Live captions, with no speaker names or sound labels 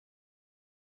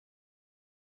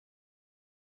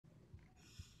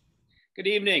Good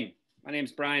evening. My name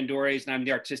is Brian Dorries, and I'm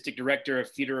the Artistic Director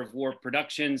of Theater of War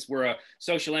Productions. We're a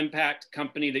social impact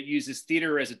company that uses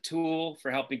theater as a tool for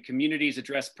helping communities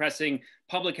address pressing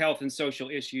public health and social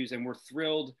issues, and we're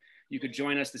thrilled you could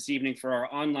join us this evening for our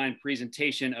online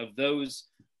presentation of Those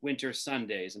Winter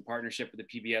Sundays in partnership with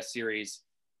the PBS series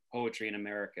Poetry in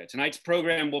America. Tonight's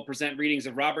program will present readings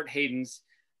of Robert Hayden's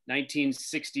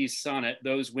 1960s sonnet,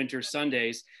 Those Winter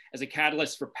Sundays, as a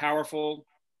catalyst for powerful,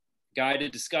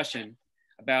 guided discussion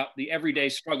about the everyday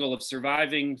struggle of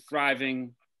surviving,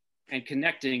 thriving, and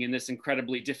connecting in this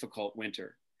incredibly difficult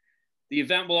winter. The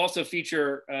event will also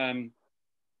feature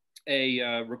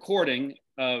a recording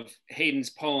of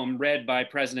Hayden's poem read by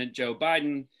President Joe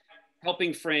Biden,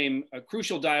 helping frame a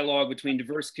crucial dialogue between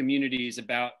diverse communities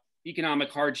about economic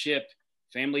hardship,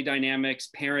 family dynamics,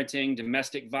 parenting,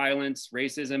 domestic violence,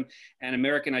 racism, and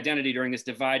American identity during this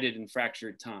divided and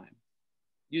fractured time.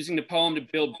 Using the poem to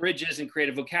build bridges and create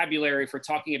a vocabulary for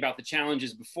talking about the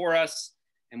challenges before us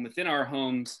and within our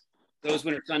homes, Those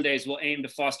Winter Sundays will aim to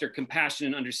foster compassion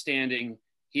and understanding,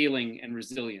 healing, and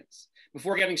resilience.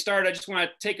 Before getting started, I just want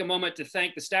to take a moment to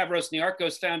thank the Stavros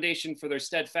Niarchos Foundation for their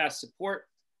steadfast support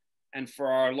and for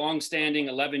our longstanding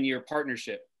 11-year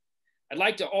partnership. I'd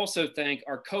like to also thank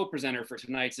our co-presenter for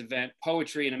tonight's event,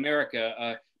 Poetry in America,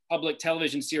 a public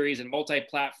television series and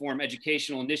multi-platform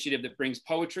educational initiative that brings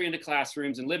poetry into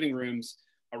classrooms and living rooms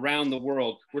around the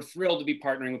world. We're thrilled to be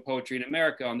partnering with Poetry in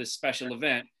America on this special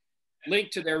event,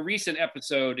 linked to their recent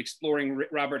episode exploring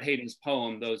Robert Hayden's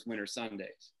poem, Those Winter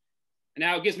Sundays. And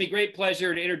now it gives me great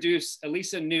pleasure to introduce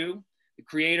Elisa New, the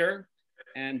creator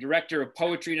and director of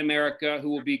Poetry in America, who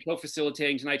will be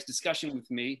co-facilitating tonight's discussion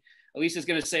with me. Elisa is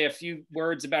going to say a few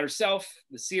words about herself,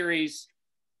 the series,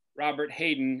 Robert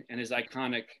Hayden, and his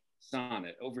iconic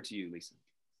sonnet. Over to you, Lisa.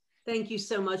 Thank you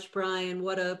so much, Brian.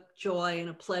 What a joy and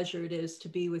a pleasure it is to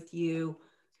be with you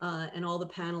and all the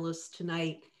panelists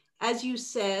tonight. As you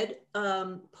said,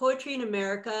 Poetry in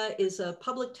America is a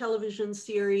public television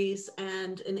series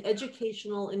and an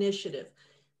educational initiative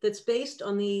that's based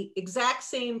on the exact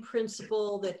same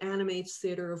principle that animates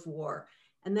Theater of War.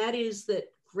 And that is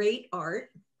that great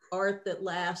art that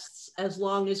lasts as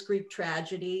long as Greek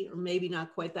tragedy, or maybe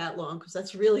not quite that long, because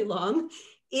that's really long,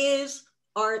 is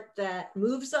art that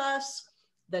moves us,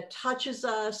 that touches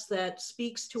us, that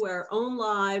speaks to our own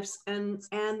lives, and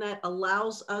that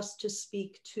allows us to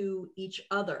speak to each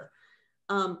other.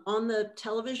 On the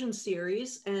television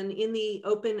series and in the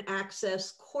open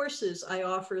access courses I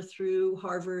offer through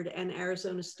Harvard and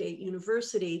Arizona State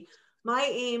University, my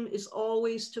aim is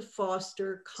always to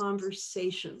foster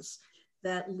conversations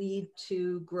that lead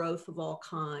to growth of all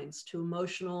kinds, to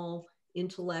emotional,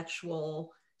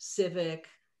 intellectual, civic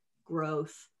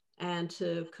growth, and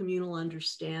to communal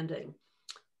understanding.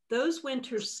 Those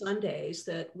Winter Sundays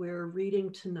that we're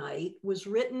reading tonight was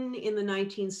written in the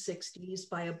 1960s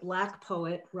by a Black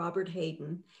poet, Robert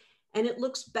Hayden, and it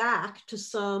looks back to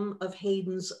some of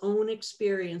Hayden's own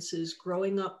experiences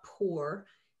growing up poor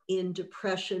in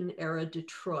Depression-era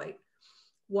Detroit.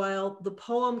 While the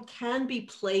poem can be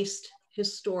placed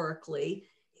historically,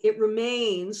 it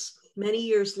remains, many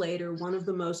years later, one of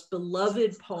the most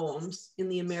beloved poems in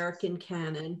the American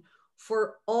canon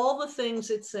for all the things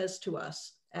it says to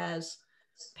us as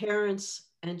parents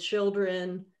and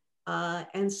children,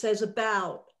 and says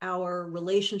about our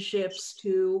relationships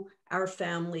to our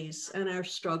families and our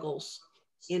struggles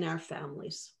in our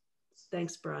families.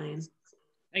 Thanks, Brian.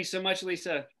 Thanks so much,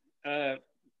 Lisa.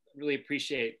 Really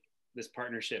appreciate this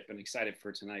partnership and excited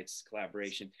for tonight's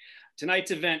collaboration.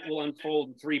 Tonight's event will unfold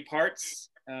in 3 parts.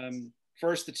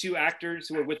 First, the 2 actors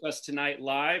who are with us tonight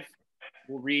live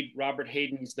will read Robert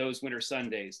Hayden's Those Winter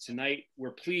Sundays. Tonight,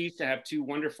 we're pleased to have 2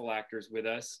 wonderful actors with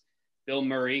us, Bill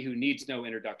Murray, who needs no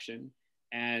introduction,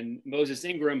 and Moses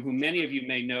Ingram, who many of you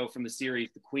may know from the series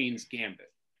The Queen's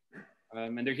Gambit.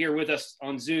 And they're here with us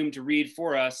on Zoom to read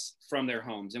for us from their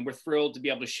homes. And we're thrilled to be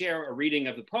able to share a reading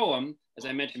of the poem, as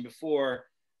I mentioned before,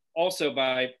 also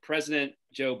by President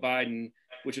Joe Biden,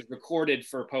 which was recorded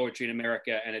for Poetry in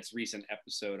America and its recent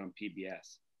episode on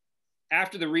PBS.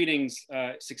 After the readings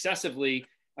successively,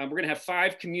 we're going to have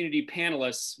 5 community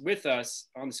panelists with us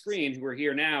on the screen who are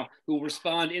here now, who will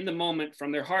respond in the moment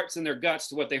from their hearts and their guts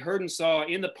to what they heard and saw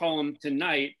in the poem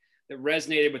tonight that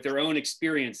resonated with their own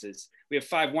experiences. We have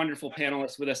 5 wonderful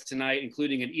panelists with us tonight,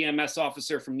 including an EMS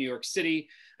officer from New York City,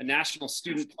 a national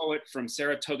student poet from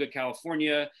Saratoga,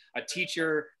 California, a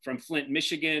teacher from Flint,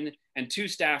 Michigan, and 2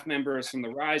 staff members from the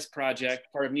RISE Project,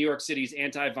 part of New York City's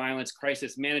anti-violence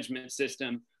crisis management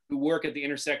system, who work at the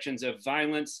intersections of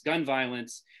violence, gun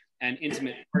violence, and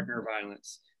intimate partner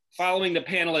violence. Following the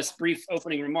panelists' brief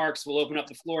opening remarks, we'll open up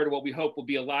the floor to what we hope will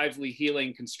be a lively,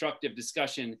 healing, constructive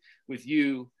discussion with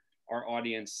you, our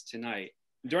audience, tonight.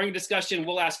 During the discussion,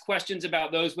 we'll ask questions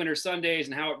about those winter Sundays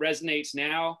and how it resonates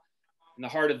now in the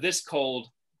heart of this cold,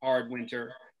 hard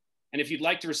winter. And if you'd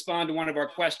like to respond to one of our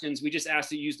questions, we just ask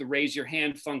that you use the raise your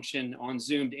hand function on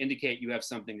Zoom to indicate you have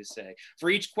something to say. For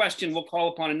each question, we'll call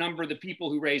upon a number of the people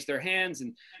who raised their hands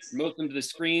and promote them to the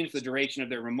screen for the duration of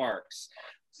their remarks.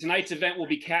 Tonight's event will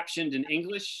be captioned in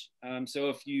English. So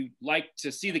if you'd like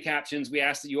to see the captions, we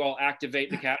ask that you all activate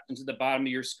the captions at the bottom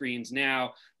of your screens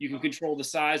now. You can control the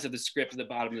size of the script at the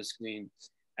bottom of the screen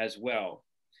as well.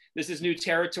 This is new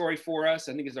territory for us.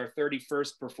 I think it's our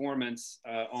 31st performance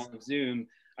on Zoom,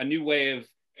 a new way of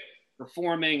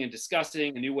performing and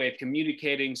discussing, a new way of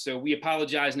communicating. So we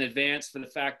apologize in advance for the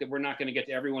fact that we're not going to get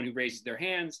to everyone who raises their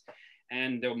hands,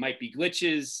 and there might be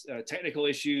glitches, technical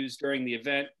issues during the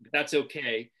event, but that's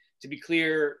okay. To be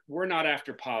clear, we're not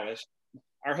after polish.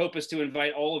 Our hope is to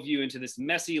invite all of you into this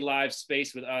messy live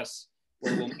space with us,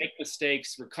 where we'll make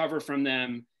mistakes, recover from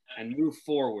them, and move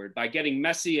forward. By getting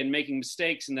messy and making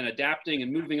mistakes and then adapting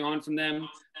and moving on from them,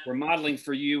 we're modeling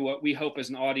for you what we hope as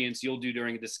an audience you'll do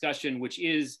during a discussion, which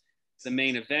is the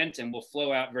main event, and will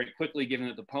flow out very quickly given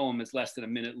that the poem is less than a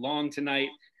minute long tonight.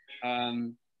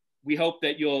 We hope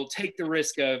that you'll take the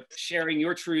risk of sharing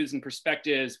your truths and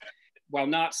perspectives while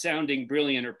not sounding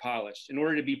brilliant or polished, in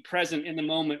order to be present in the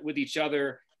moment with each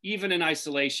other, even in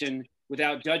isolation,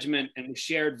 without judgment and with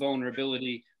shared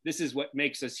vulnerability. This is what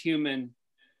makes us human,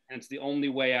 and it's the only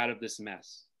way out of this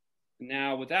mess.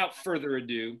 Now, without further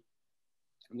ado,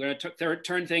 I'm going to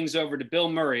turn things over to Bill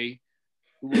Murray,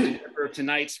 who will deliver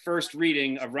tonight's first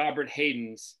reading of Robert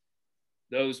Hayden's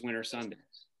Those Winter Sundays.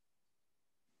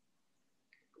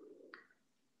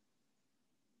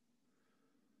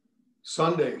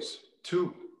 Sundays,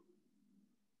 too.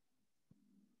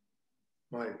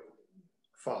 My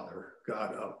father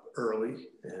got up early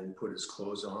and put his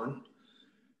clothes on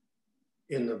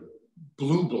in the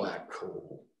blue-black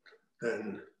cold,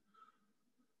 then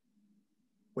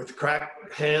with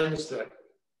cracked hands that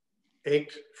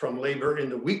ached from labor in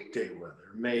the weekday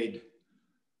weather, made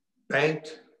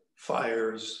banked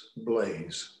fires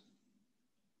blaze.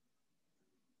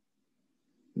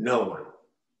 No one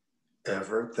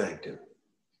ever thanked him.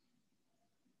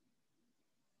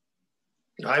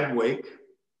 I'd wake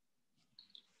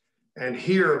and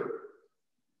hear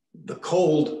the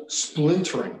cold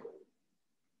splintering,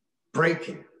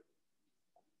 breaking.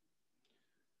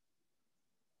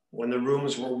 When the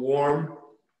rooms were warm,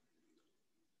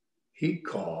 he'd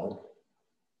call,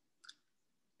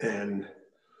 and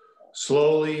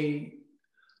slowly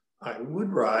I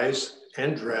would rise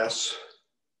and dress,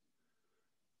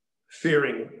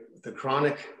 fearing the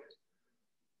chronic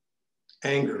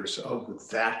angers of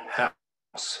that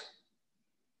house,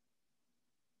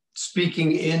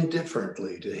 speaking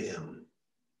indifferently to him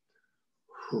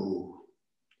who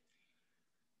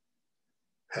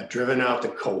had driven out the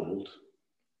cold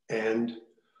and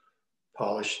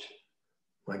polished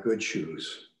my good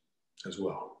shoes as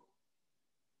well.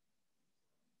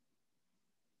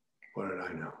 What did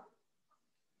I know?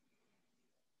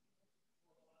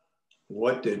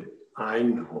 What did I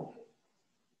know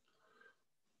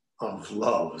of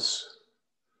love's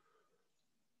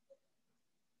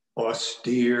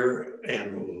austere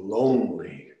and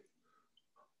lonely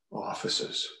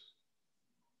offices?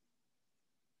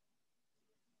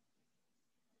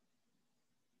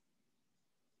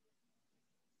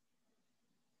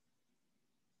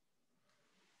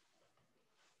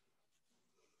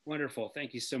 Wonderful.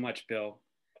 Thank you so much, Bill.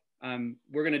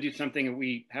 We're going to do something that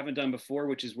we haven't done before,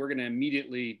 which is we're going to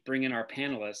immediately bring in our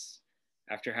panelists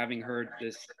after having heard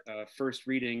this first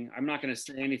reading. I'm not going to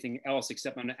say anything else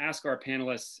except I'm going to ask our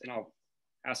panelists, and I'll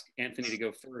ask Anthony to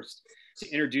go first, to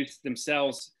introduce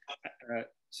themselves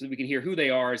so that we can hear who they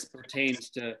are as it pertains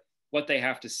to what they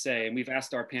have to say. And we've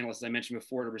asked our panelists, as I mentioned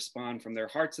before, to respond from their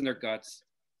hearts and their guts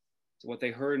to what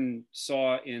they heard and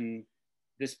saw in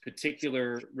this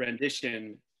particular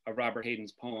rendition of Robert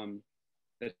Hayden's poem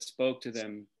that spoke to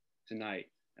them tonight.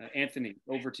 Anthony,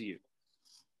 over to you.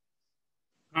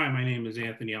 Hi, my name is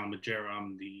Anthony Almagera.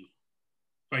 I'm the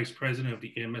Vice President of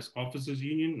the EMS Officers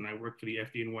Union, and I work for the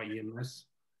FDNY EMS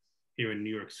here in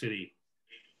New York City.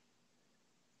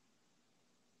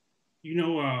 You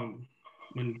know,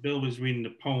 when Bill was reading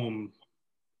the poem,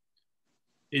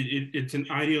 it's an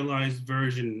idealized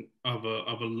version of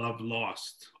a love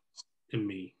lost to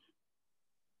me.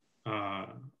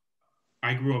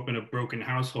 I grew up in a broken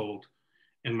household,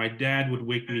 and my dad would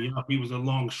wake me up. He was a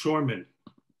longshoreman,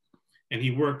 and he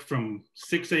worked from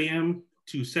 6 a.m.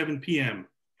 to 7 p.m.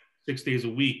 6 days a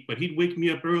week, but he'd wake me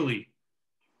up early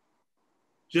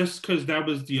just because that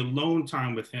was the alone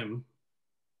time with him.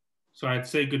 So I'd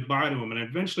say goodbye to him. And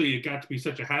eventually it got to be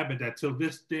such a habit that till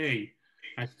this day,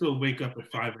 I still wake up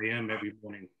at 5 a.m. every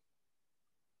morning.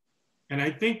 And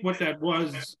I think what that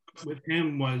was with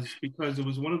him was because it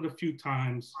was one of the few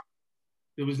times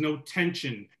there was no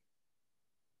tension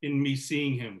in me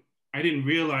seeing him. I didn't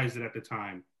realize it at the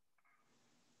time.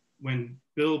 When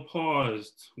Bill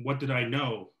paused, what did I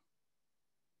know?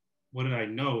 What did I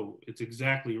know? It's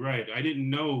exactly right. I didn't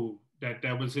know that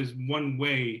that was his one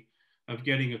way of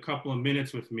getting a couple of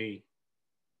minutes with me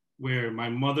where my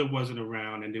mother wasn't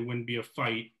around and there wouldn't be a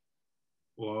fight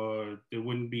or there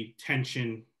wouldn't be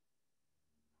tension.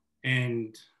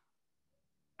 And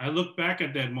I look back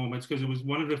at that moment because it was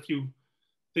one of the few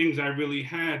things I really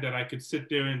had that I could sit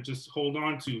there and just hold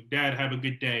on to. Dad, have a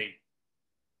good day.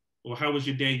 Or how was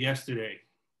your day yesterday?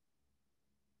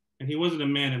 And he wasn't a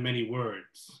man of many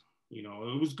words. You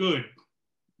know, it was good.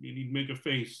 He'd make a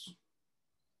face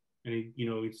and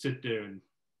he'd sit there and,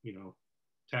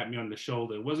 tap me on the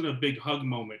shoulder. It wasn't a big hug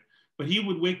moment, but he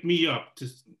would wake me up to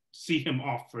see him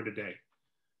off for the day.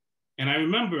 And I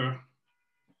remember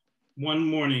one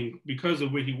morning, because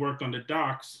of where he worked on the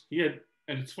docks, and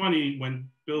it's funny, when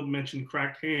Bill mentioned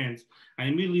cracked hands, I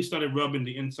immediately started rubbing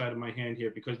the inside of my hand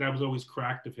here because that was always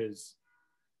cracked of his.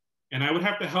 And I would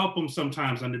have to help him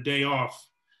sometimes on the day off.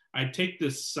 I'd take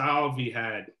this salve he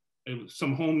had,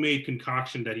 some homemade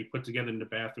concoction that he put together in the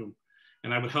bathroom,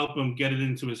 and I would help him get it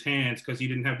into his hands because he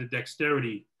didn't have the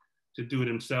dexterity to do it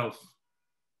himself.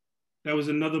 That was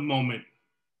another moment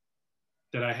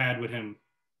that I had with him.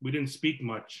 We didn't speak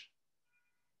much,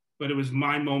 but it was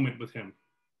my moment with him.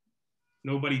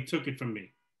 Nobody took it from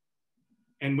me.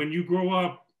 And when you grow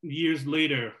up years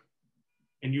later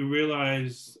and you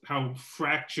realize how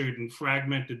fractured and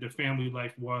fragmented the family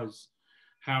life was,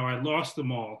 how I lost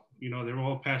them all, they're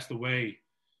all passed away,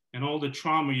 and all the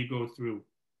trauma you go through,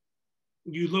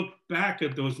 you look back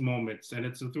at those moments, and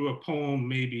it's through a poem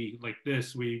maybe like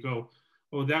this, where you go,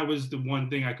 oh, that was the one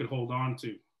thing I could hold on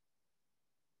to.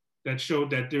 That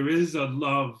showed that there is a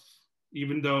love,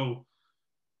 even though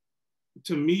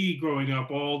to me growing up,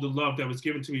 all the love that was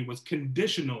given to me was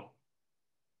conditional.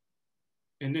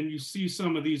 And then you see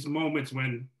some of these moments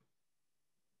when,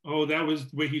 oh, that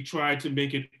was where he tried to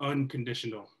make it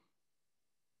unconditional.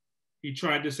 He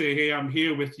tried to say, hey, I'm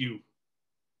here with you.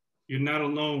 You're not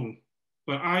alone,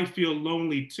 but I feel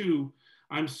lonely too.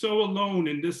 I'm so alone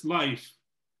in this life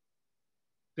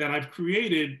that I've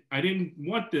created. I didn't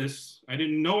want this. I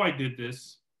didn't know I did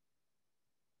this,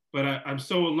 but I'm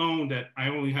so alone that I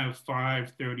only have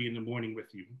 5:30 in the morning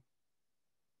with you.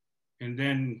 And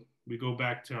then we go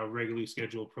back to our regularly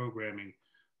scheduled programming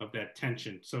of that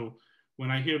tension. So when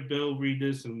I hear Bill read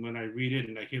this and when I read it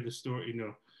and I hear the story,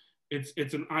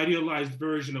 it's an idealized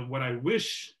version of what I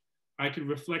wish I could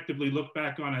reflectively look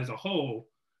back on as a whole,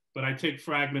 but I take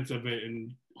fragments of it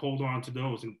and hold on to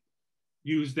those and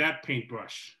use that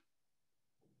paintbrush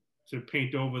to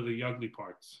paint over the ugly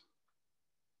parts.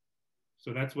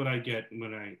 So that's what I get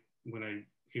when I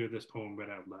hear this poem read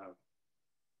out loud.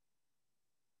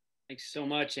 Thanks so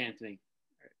much, Anthony.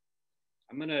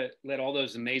 I'm gonna let all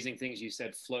those amazing things you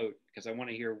said float because I want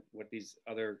to hear what these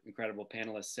other incredible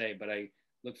panelists say, but I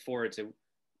look forward to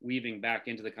weaving back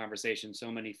into the conversation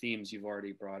so many themes you've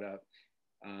already brought up.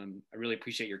 I really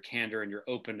appreciate your candor and your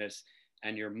openness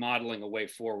and your modeling a way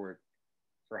forward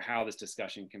for how this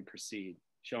discussion can proceed,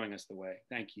 showing us the way.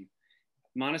 Thank you.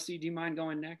 Manasi, do you mind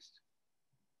going next?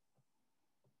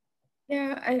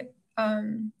 Yeah,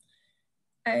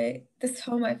 this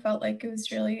poem, I felt like it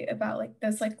was really about like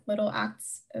those like little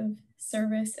acts of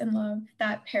service and love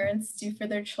that parents do for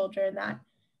their children, that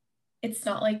it's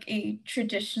not like a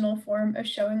traditional form of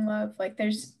showing love. Like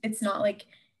it's not like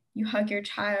you hug your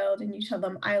child and you tell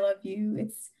them, I love you.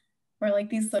 It's more like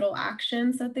these little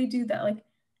actions that they do that like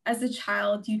as a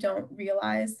child, you don't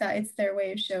realize that it's their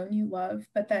way of showing you love.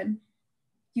 But then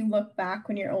you look back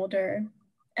when you're older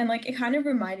and like, it kind of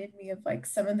reminded me of like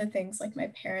some of the things like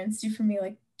my parents do for me,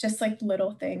 like just like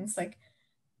little things. Like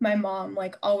my mom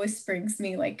like always brings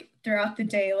me like throughout the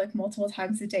day, like multiple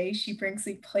times a day, she brings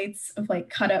me plates of like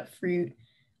cut up fruit,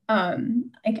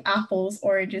 like apples,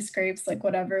 oranges, grapes, like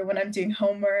whatever, when I'm doing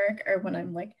homework or when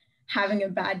I'm like having a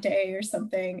bad day or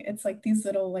something. It's like these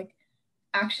little like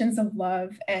actions of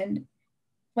love. And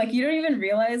like, you don't even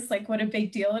realize like what a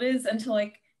big deal it is until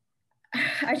like,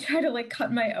 I try to like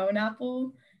cut my own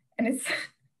apple and it's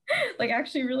like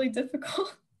actually really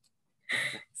difficult.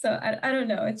 So I don't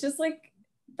know. It's just like,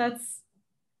 that's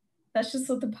just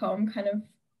what the poem kind of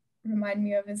remind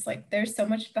me of, is like, there's so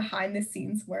much behind the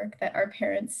scenes work that our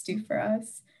parents do for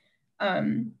us.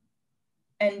 And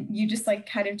you just like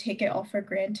kind of take it all for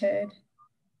granted.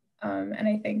 And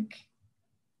I think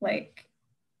like,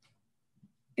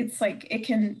 it's like, it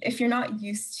can, if you're not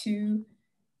used to,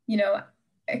 you know,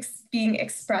 being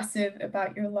expressive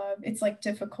about your love, it's like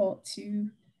difficult to,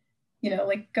 you know,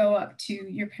 like go up to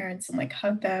your parents and like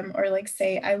hug them or like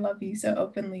say, I love you so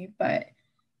openly, but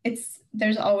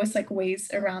there's always like ways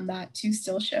around that to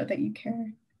still show that you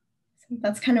care. So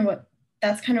that's kind of what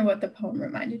the poem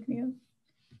reminded me of.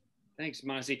 Thanks,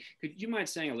 Mossy. Could you mind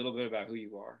saying a little bit about who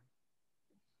you are?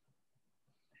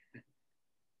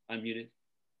 Unmuted.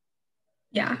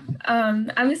 Yeah,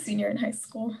 I'm a senior in high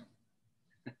school.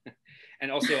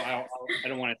 And also, I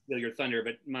don't want to steal your thunder,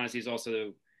 but Mossy is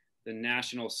also the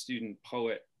National Student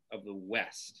Poet of the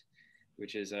West,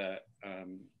 which is a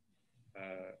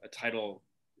title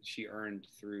she earned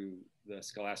through the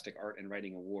Scholastic Art and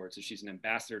Writing Award. So she's an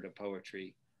ambassador to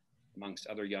poetry amongst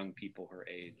other young people her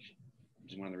age,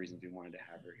 which is one of the reasons we wanted to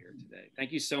have her here today.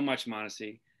 Thank you so much,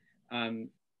 Mossy.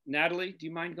 Natalie, do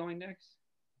you mind going next?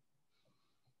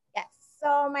 Yes,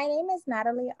 so my name is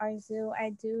Natalie Arzu. I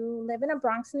do live in the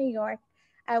Bronx, New York.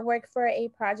 I work for a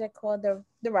project called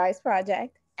the Rise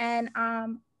Project. And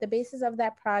the basis of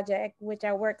that project, which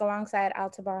I work alongside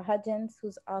Altabar Hudgens,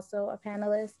 who's also a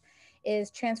panelist,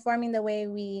 is transforming the way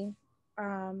we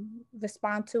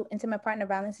respond to intimate partner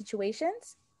violence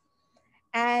situations.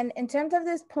 And in terms of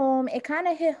this poem, it kind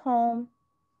of hit home,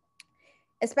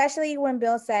 especially when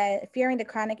Bill said, fearing the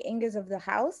chronic angers of the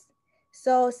house.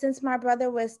 So since my brother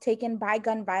was taken by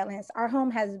gun violence, our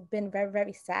home has been very,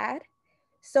 very sad.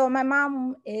 So my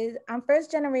mom I'm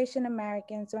first generation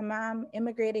American. So my mom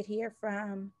immigrated here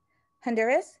from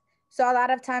Honduras. So a lot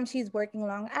of times she's working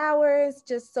long hours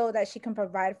just so that she can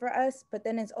provide for us. But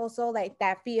then it's also like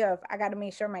that fear of, I got to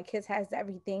make sure my kids has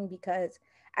everything because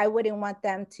I wouldn't want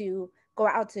them to go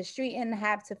out to the street and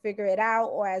have to figure it out,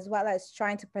 or as well as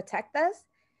trying to protect us.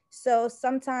 So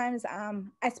sometimes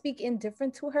I speak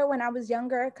indifferent to her when I was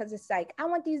younger because it's like, I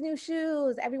want these new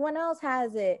shoes. Everyone else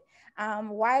has it.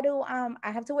 Why do I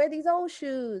have to wear these old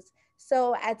shoes?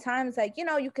 So at times, like, you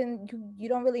know, you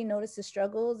don't really notice the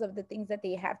struggles of the things that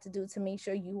they have to do to make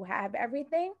sure you have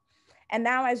everything. And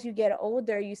now as you get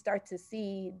older, you start to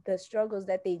see the struggles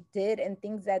that they did and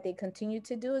things that they continue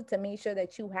to do to make sure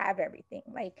that you have everything.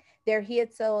 Like they're here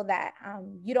so that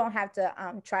you don't have to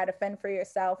try to fend for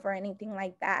yourself or anything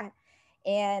like that.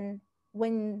 And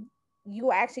when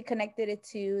you actually connected it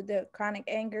to the chronic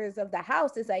angers of the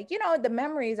house, it's like, you know, the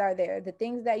memories are there, the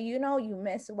things that, you know, you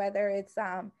miss, whether it's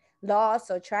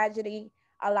loss or tragedy.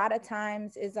 A lot of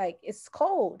times is like, it's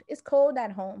cold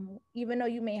at home. Even though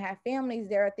you may have families,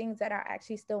 there are things that are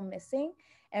actually still missing.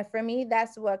 And for me,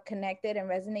 that's what connected and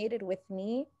resonated with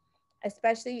me,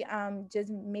 especially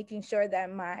just making sure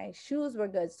that my shoes were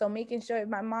good. So making sure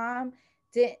my mom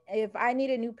if I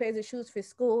needed new pairs of shoes for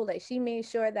school, like she made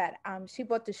sure that she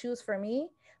bought the shoes for me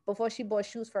before she bought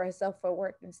shoes for herself for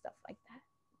work and stuff like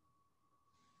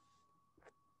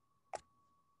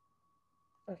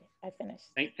that. Okay, I finished.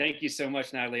 Thank you so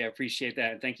much, Natalie. I appreciate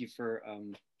that. And thank you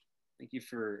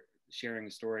for sharing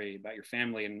the story about your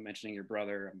family and mentioning your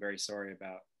brother. I'm very sorry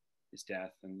about his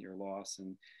death and your loss,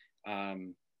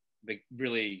 and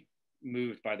really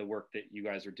moved by the work that you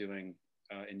guys are doing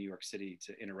in New York City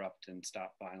to interrupt and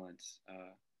stop violence,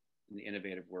 and the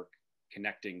innovative work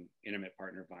connecting intimate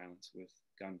partner violence with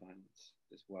gun violence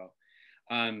as well.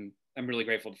 I'm really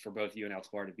grateful for both you and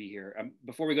Altabar to be here.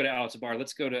 Before we go to Altabar,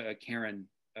 let's go to Karen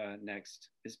next.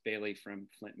 Ms. Bailey from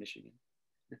Flint, Michigan.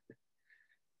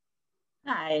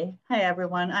 Hi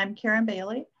everyone. I'm Karen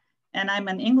Bailey, and I'm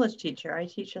an English teacher. I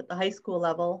teach at the high school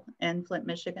level in Flint,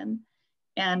 Michigan.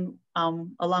 And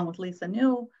along with Lisa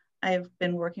New, I've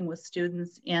been working with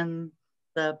students in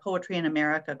the Poetry in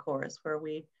America course, where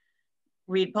we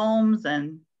read poems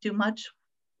and do much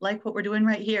like what we're doing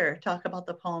right here, talk about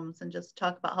the poems and just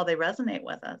talk about how they resonate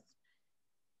with us.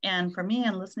 And for me,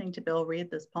 in listening to Bill read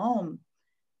this poem,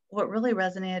 what really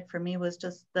resonated for me was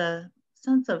just the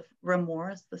sense of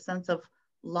remorse, the sense of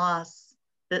loss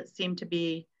that seemed to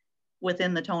be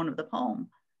within the tone of the poem.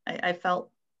 I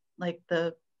felt like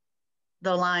the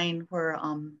line where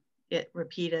it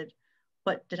repeated,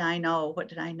 "What did I know? What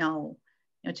did I know?"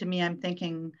 You know, to me, I'm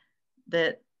thinking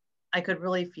that I could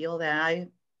really feel that.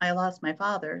 I lost my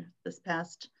father this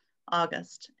past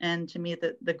August, and to me,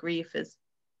 the grief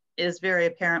is very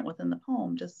apparent within the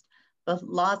poem. Just the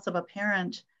loss of a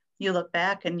parent. You look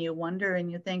back and you wonder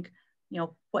and you think, you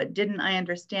know, what didn't I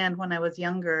understand when I was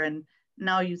younger? And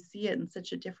now you see it in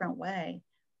such a different way.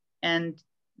 And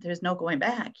there's no going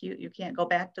back. You can't go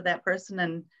back to that person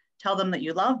and tell them that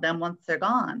you love them once they're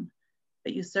gone.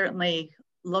 But you certainly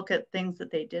look at things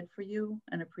that they did for you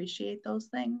and appreciate those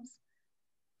things.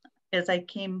 As I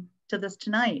came to this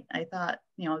tonight, I thought,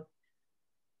 you know,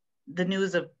 the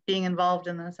news of being involved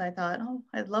in this, I thought, oh,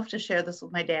 I'd love to share this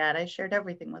with my dad. I shared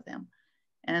everything with him.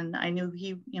 And I knew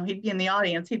he, you know, he'd be in the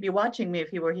audience, he'd be watching me if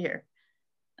he were here.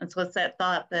 And so it's that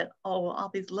thought that, oh, all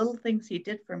these little things he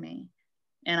did for me,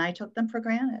 and I took them for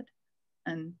granted.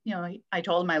 And, you know, I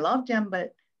told him I loved him,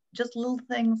 but just little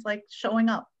things like showing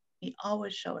up. He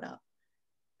always showed up.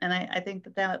 And I think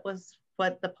that that was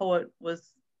what the poet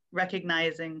was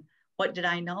recognizing. What did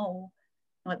I know?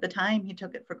 At the time, he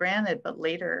took it for granted, but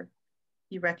later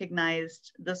he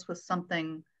recognized this was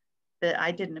something that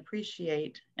I didn't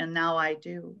appreciate, and now I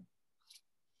do.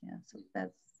 Yeah, so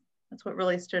that's what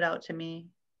really stood out to me.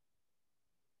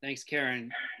 Thanks,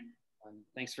 Karen.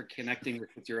 Thanks for connecting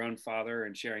with your own father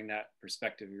and sharing that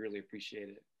perspective. We really appreciate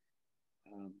it.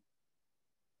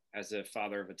 As a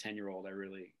father of a 10-year-old,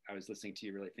 I was listening to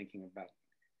you, really thinking about,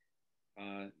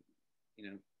 you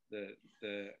know, the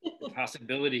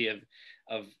possibility of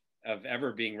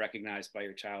ever being recognized by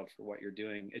your child for what you're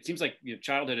doing. It seems like, you know,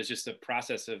 childhood is just a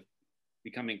process of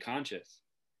becoming conscious.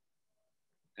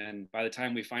 And by the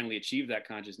time we finally achieve that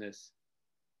consciousness,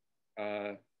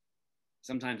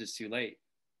 sometimes it's too late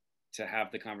to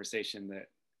have the conversation that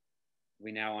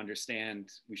we now understand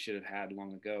we should have had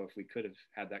long ago if we could have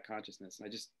had that consciousness. And I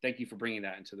just thank you for bringing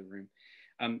that into the room.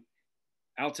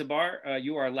 Altabar,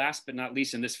 you are last but not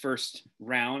least in this first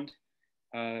round.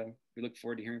 We look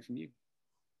forward to hearing from you.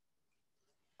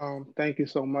 Thank you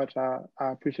so much. I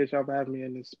appreciate y'all for having me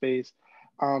in this space.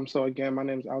 So again, my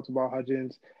name is Altabar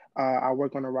Hudgens. I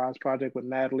work on the RISE project with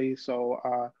Natalie.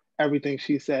 So everything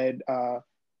she said,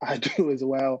 I do as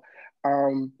well.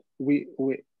 We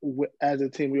as a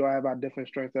team, we all have our different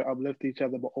strengths that uplift each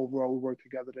other, but overall we work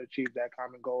together to achieve that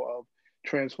common goal of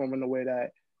transforming the way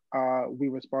that we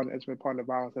respond to intimate partner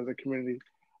violence as a community.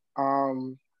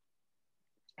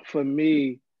 For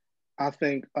me, I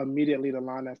think immediately the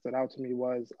line that stood out to me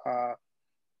was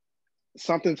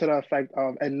something to the effect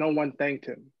of, and no one thanked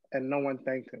him, and no one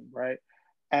thanked him, right?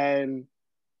 And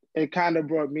it kind of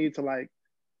brought me to like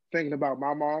thinking about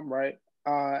my mom, right?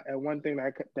 And one thing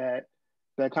that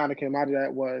kind of came out of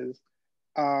that was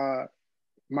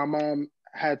my mom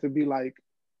had to be like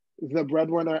the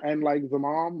breadwinner and like the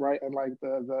mom, right? And like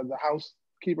the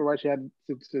housekeeper, right? She had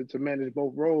to manage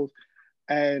both roles.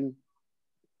 And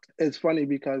it's funny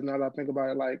because now that I think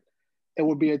about it, like it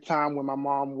would be a time when my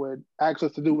mom would ask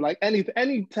us to do like any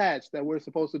task that we're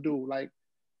supposed to do, like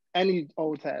any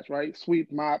old task, right?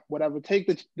 Sweep, mop, whatever, take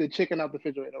the chicken out the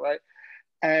refrigerator, right?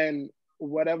 And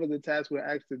whatever the task we're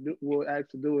asked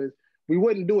to do is, we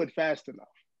wouldn't do it fast enough,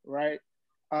 right?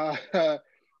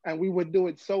 And we would do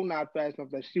it so not fast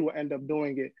enough that she would end up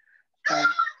doing it. And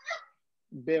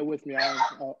bear with me, I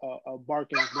have a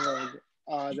barking dog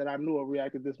that I knew would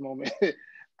react at this moment. Give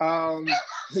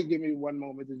me one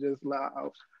moment to just allow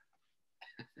out.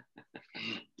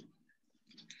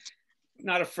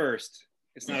 Not a first.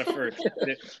 It's not a first.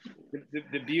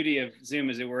 The beauty of Zoom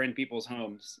is that we're in people's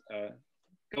homes.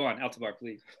 Go on, Altabar,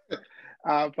 please.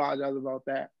 I apologize about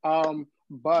that.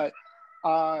 But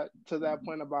to that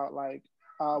point about like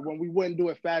when we wouldn't do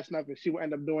it fast enough and she would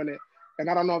end up doing it. And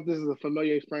I don't know if this is a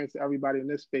familiar experience to everybody in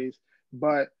this space,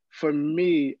 but for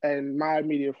me and my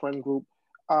immediate friend group,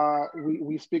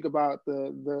 we speak about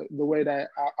the way that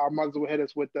our mothers would hit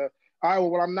us with the, all right,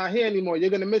 well, I'm not here anymore, you're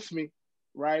gonna miss me,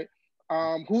 right?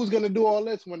 Who's gonna do all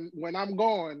this when I'm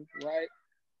gone, right?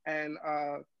 And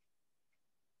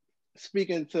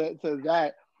speaking to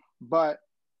that, but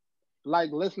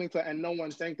like listening to and no one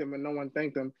thanked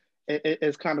them,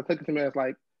 it's kind of clicking to me as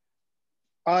like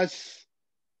us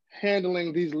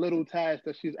handling these little tasks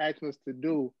that she's asking us to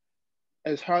do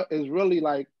is really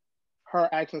like her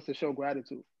asking us to show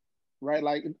gratitude, right?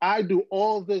 Like I do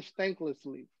all this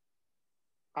thanklessly,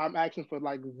 I'm asking for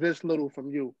like this little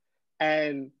from you.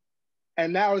 And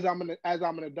now as I'm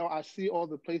an adult, I see all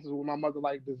the places where my mother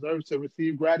like deserves to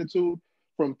receive gratitude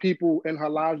from people in her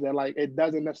lives that like it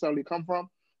doesn't necessarily come from.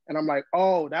 And I'm like,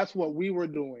 oh, that's what we were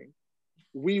doing.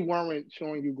 We weren't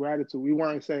showing you gratitude. We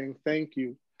weren't saying thank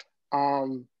you.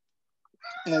 And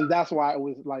that's why it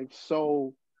was like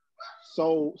so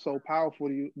powerful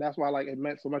to you. That's why like it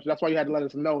meant so much. That's why you had to let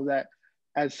us know that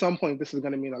at some point this is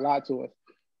going to mean a lot to us.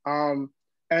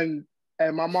 And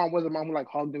my mom was a mom who like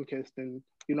hugged and kissed and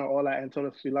you know all that and told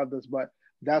us she loved us. But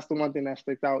that's the one thing that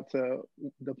sticks out to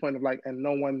the point of like, and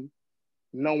no one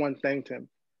thanked him.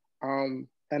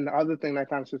 And the other thing that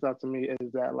kind of sticks out to me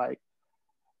is that like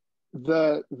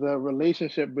the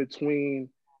relationship between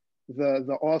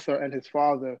the author and his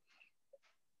father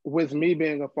with me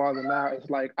being a father now, it's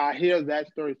like I hear that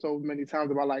story so many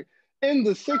times about like in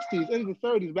the 60s, in the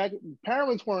 30s, back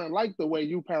parents weren't like the way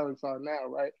you parents are now,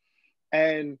 right?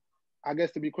 And I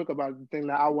guess to be quick about it, the thing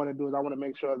that I want to do is I want to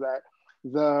make sure that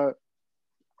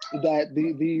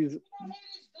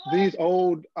these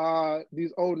old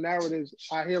narratives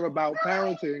I hear about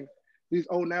parenting, these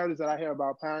old narratives that I hear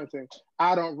about parenting,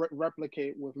 I don't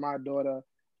replicate with my daughter,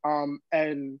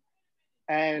 and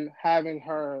having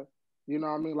her, you know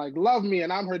what I mean, like love me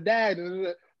and I'm her dad,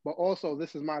 but also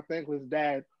this is my thankless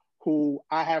dad who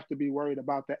I have to be worried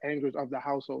about the angers of the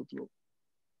household through.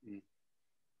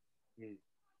 Mm-hmm.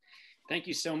 Thank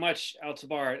you so much,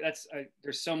 Altabar.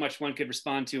 There's so much one could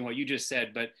respond to in what you just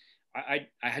said, but I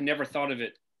had never thought of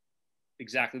it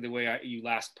exactly the way you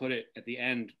last put it at the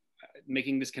end,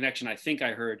 making this connection I think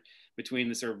I heard between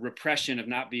the sort of repression of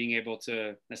not being able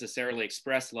to necessarily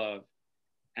express love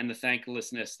and the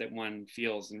thanklessness that one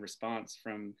feels in response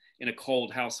from in a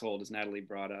cold household, as Natalie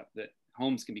brought up, that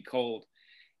homes can be cold,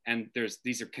 and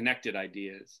these are connected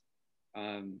ideas.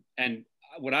 And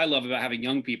what I love about having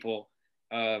young people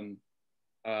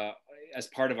as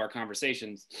part of our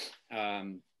conversations,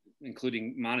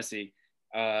 including Manasi,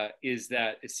 is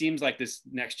that it seems like this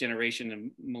next generation of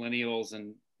millennials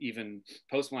and even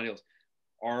post-millennials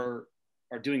are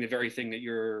doing the very thing that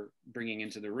you're bringing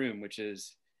into the room, which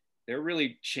is they're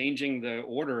really changing the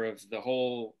order of the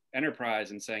whole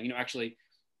enterprise and saying, actually,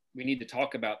 we need to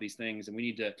talk about these things and we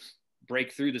need to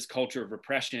break through this culture of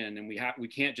repression, and we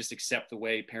can't just accept the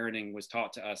way parenting was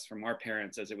taught to us from our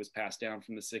parents as it was passed down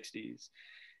from the 60s.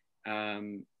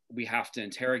 We have to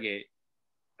interrogate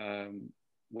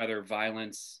whether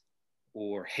violence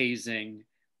or hazing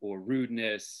or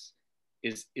rudeness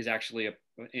is actually an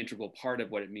integral part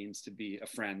of what it means to be a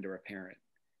friend or a parent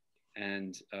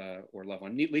and or loved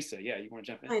one. Lisa, yeah, you want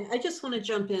to jump in? I just want to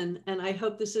jump in, and I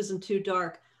hope this isn't too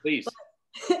dark. Please.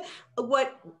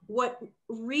 What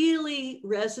really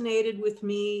resonated with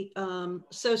me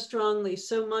so strongly,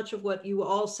 so much of what you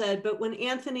all said, but when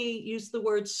Anthony used the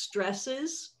word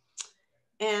stresses,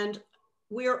 and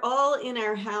we're all in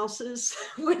our houses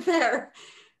with our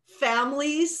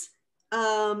families,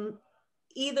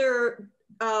 either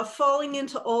falling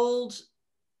into old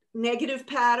negative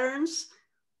patterns,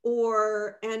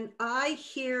 and I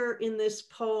hear in this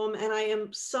poem, and I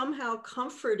am somehow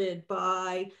comforted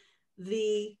by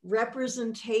the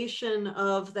representation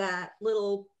of that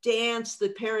little dance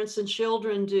that parents and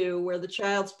children do, where the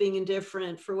child's being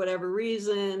indifferent for whatever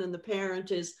reason, and the parent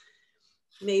is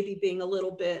maybe being a little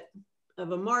bit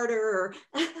of a martyr, or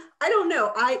I don't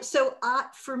know.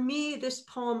 For me, this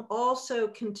poem also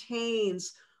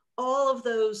contains all of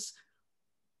those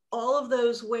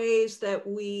ways that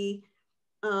we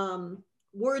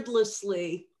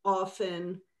wordlessly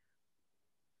often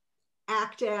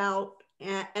act out,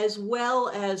 as well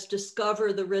as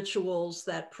discover the rituals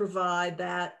that provide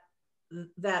that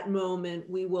moment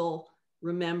we will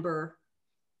remember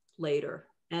later.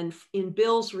 And in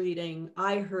Bill's reading,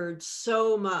 I heard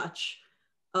so much.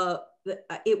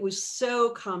 It was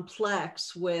so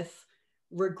complex with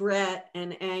regret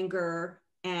and anger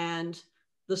and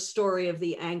the story of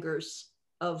the angers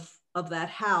of that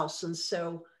house. And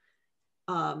so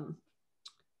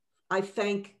I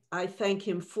thank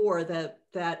him for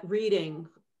that reading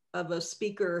of a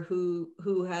speaker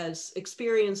who has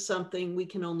experienced something we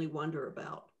can only wonder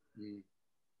about.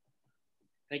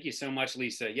 Thank you so much,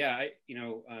 Lisa. Yeah, I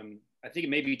think it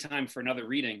may be time for another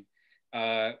reading,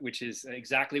 which is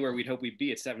exactly where we'd hope we'd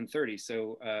be at 7:30.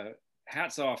 So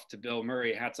hats off to Bill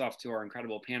Murray, hats off to our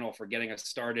incredible panel for getting us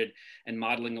started and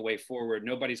modeling the way forward.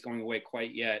 Nobody's going away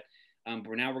quite yet,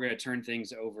 but now we're going to turn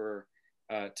things over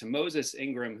to Moses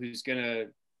Ingram, who's going to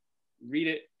read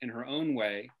it in her own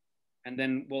way. And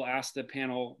then we'll ask the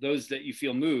panel, those that you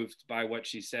feel moved by what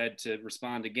she said, to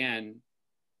respond again,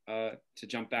 to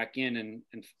jump back in and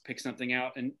pick something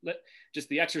out. And just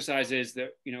the exercise is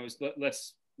that,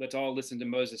 let's all listen to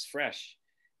Moses fresh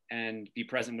and be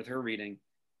present with her reading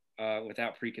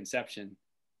without preconception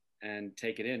and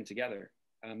take it in together.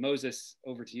 Moses,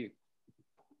 over to you.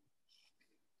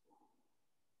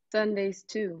 Sundays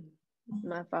too,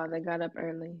 my father got up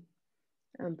early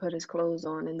and put his clothes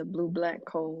on in the blue-black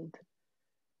cold.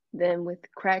 Then with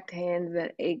cracked hands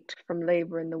that ached from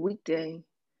labor in the weekday,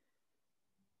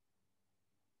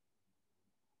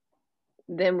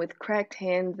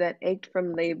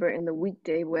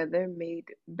 weather made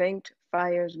banked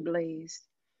fires blaze.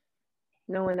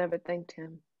 No one ever thanked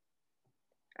him.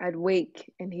 I'd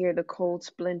wake and hear the cold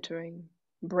splintering,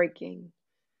 breaking.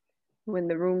 When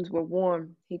the rooms were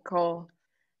warm, he'd call,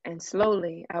 and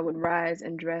slowly I would rise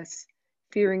and dress,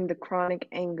 fearing the chronic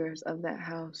angers of that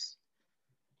house.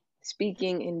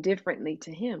 speaking indifferently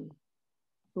to him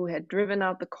who had driven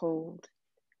out the cold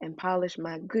and polished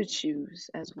my good shoes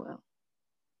as well.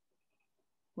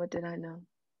 What did I know?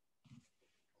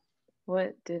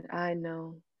 What did I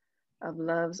know of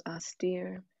love's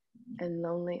austere and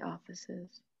lonely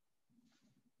offices?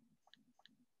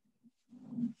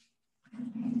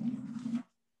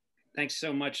 Thanks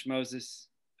so much, Moses.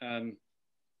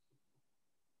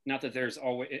 Not that there's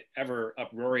always ever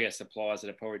uproarious applause at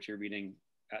a poetry reading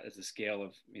as a scale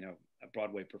of, a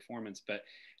Broadway performance, but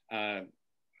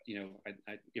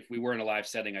if we were in a live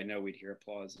setting, I know we'd hear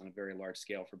applause on a very large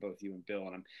scale for both you and Bill,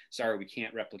 and I'm sorry we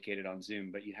can't replicate it on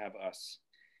Zoom, but you have us.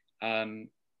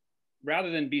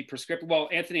 Rather than be prescriptive, well,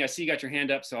 Anthony, I see you got your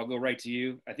hand up, so I'll go right to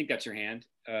you. I think that's your hand.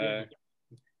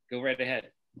 Go right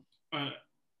ahead.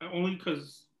 Only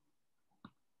because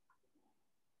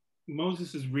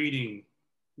Moses's reading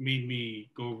made me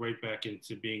go right back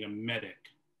into being a medic.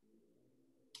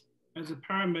 As a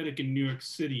paramedic in New York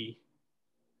City,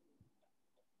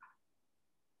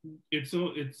 there's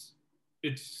so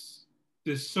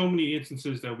many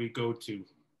instances that we go to,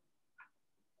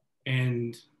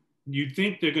 and you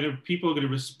think people are gonna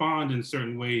respond in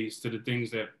certain ways to the things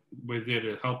that we're there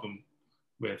to help them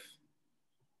with,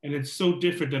 and it's so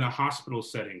different than a hospital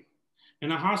setting.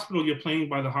 In a hospital, you're playing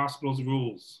by the hospital's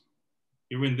rules.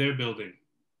 You're in their building.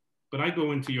 But I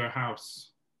go into your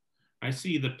house. I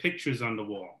see the pictures on the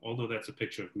wall, although that's a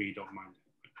picture of me, don't mind it.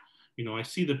 I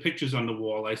see the pictures on the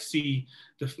wall. I see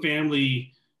the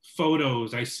family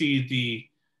photos. I see the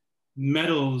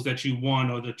medals that you won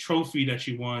or the trophy that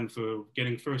you won for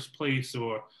getting first place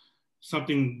or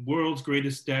something, world's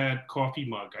greatest dad coffee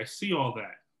mug. I see all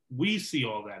that. We see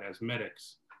all that as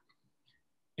medics.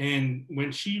 And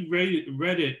when she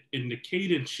read it in the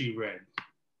cadence she read,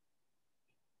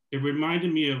 it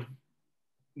reminded me of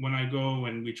when I go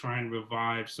and we try and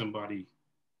revive somebody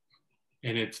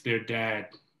and it's their dad.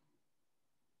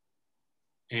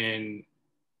 And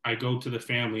I go to the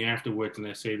family afterwards and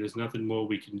I say, there's nothing more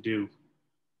we can do.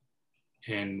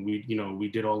 And we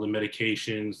did all the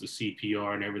medications, the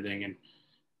CPR and everything. And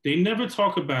they never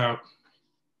talk about,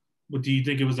 well, do you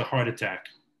think it was a heart attack?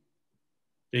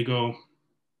 They go,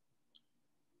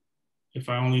 if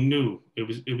I only knew,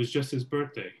 it was just his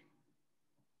birthday.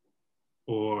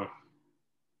 Or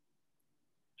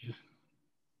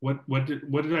what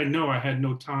did I know? I had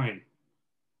no time.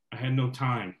 I had no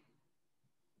time.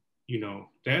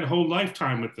 They had a whole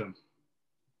lifetime with them.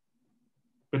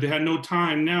 But they had no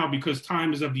time now because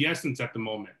time is of the essence at the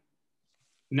moment.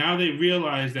 Now they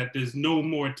realize that there's no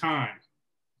more time.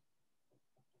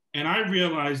 And I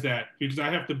realize that because I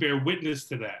have to bear witness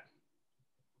to that.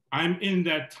 I'm in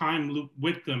that time loop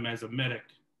with them as a medic.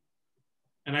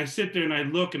 And I sit there and I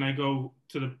look and I go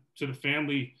to the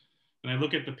family and I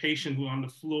look at the patient who on the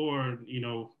floor,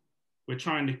 we're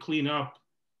trying to clean up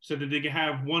so that they can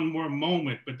have one more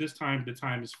moment, but this time the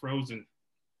time is frozen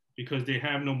because they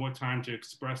have no more time to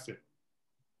express it.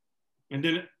 And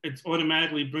then it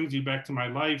automatically brings you back to my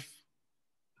life.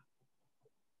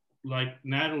 Like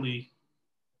Natalie,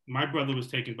 my brother was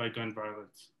taken by gun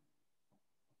violence.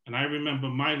 And I remember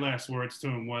my last words to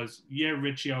him was, yeah,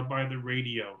 Richie, I'll buy the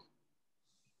radio.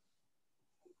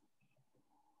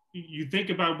 You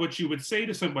think about what you would say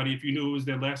to somebody if you knew it was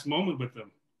their last moment with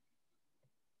them.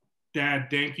 Dad,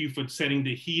 thank you for setting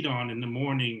the heat on in the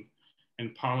morning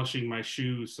and polishing my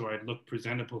shoes so I'd look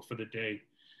presentable for the day,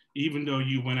 even though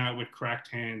you went out with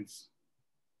cracked hands.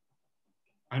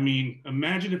 I mean,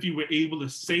 imagine if you were able to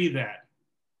say that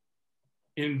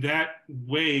in that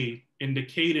way, in the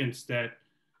cadence that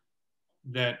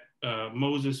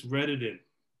Moses read it in.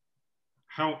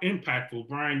 How impactful.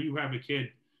 Brian, you have a kid.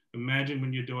 Imagine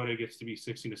when your daughter gets to be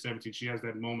 16 or 17, she has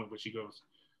that moment where she goes,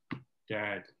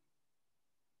 Dad,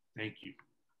 thank you.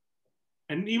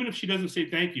 And even if she doesn't say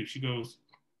thank you, she goes,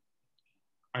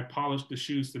 I polished the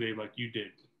shoes today like you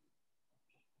did.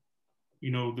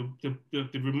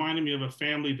 The reminded me of a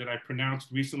family that I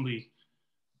pronounced recently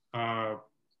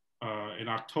in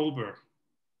October,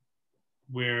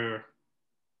 where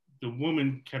the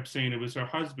woman kept saying it was her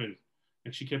husband.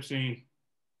 And she kept saying,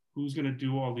 who's gonna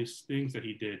do all these things that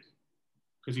he did?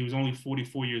 Because he was only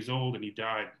 44 years old and he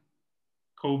died,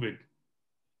 COVID.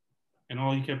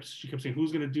 And she kept saying,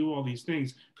 who's gonna do all these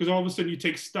things? Because all of a sudden you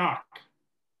take stock.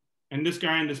 And this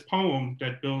guy in this poem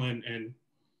that Bill and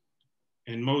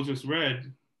Moses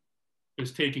read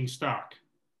is taking stock,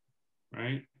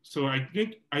 right? So I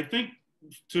think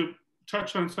to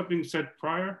touch on something said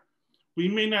prior, we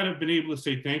may not have been able to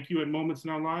say thank you at moments in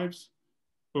our lives,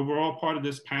 but we're all part of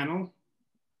this panel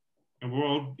and we're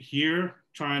all here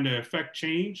trying to affect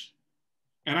change.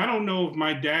 And I don't know if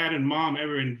my dad and mom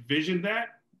ever envisioned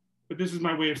that, but this is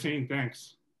my way of saying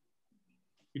thanks,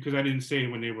 because I didn't say it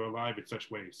when they were alive in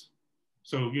such ways.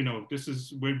 So, you know, this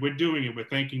is, we're doing it, we're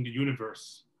thanking the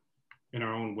universe in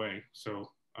our own way.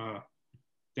 So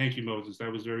thank you, Moses.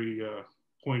 That was very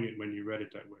poignant when you read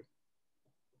it that way.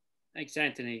 Thanks,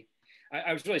 Anthony.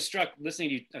 I was really struck listening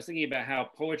to you. I was thinking about how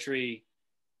poetry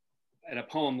and a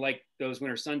poem like Those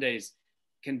Winter Sundays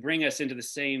can bring us into the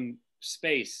same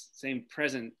space, same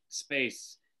present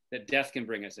space that death can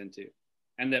bring us into.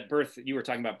 And that birth, you were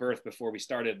talking about birth before we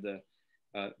started the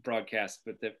broadcast,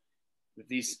 but that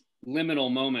these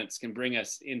liminal moments can bring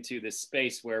us into this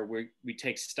space where we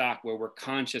take stock, where we're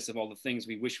conscious of all the things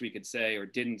we wish we could say or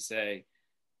didn't say.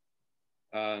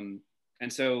 And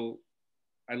so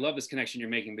I love this connection you're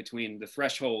making between the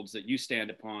thresholds that you stand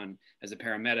upon as a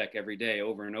paramedic every day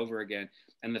over and over again,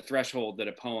 and the threshold that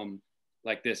a poem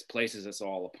like this places us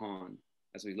all upon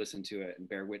as we listen to it and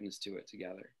bear witness to it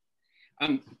together.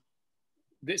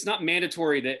 It's not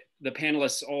mandatory that the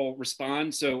panelists all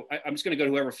respond, so I'm just going to go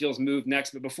to whoever feels moved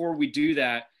next. But before we do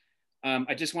that,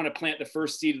 I just want to plant the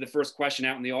first seed of the first question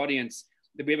out in the audience.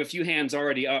 We have a few hands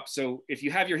already up, so if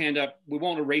you have your hand up, we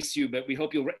won't erase you, but we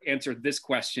hope you'll answer this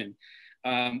question,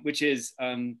 which is,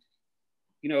 you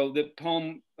know, the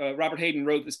poem, Robert Hayden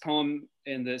wrote this poem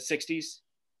in the 60s.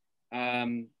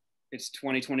 It's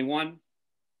 2021.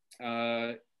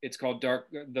 It's called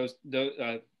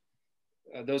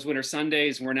Those Winter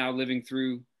Sundays. We're now living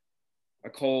through a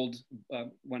cold,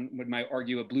 one might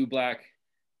argue a blue-black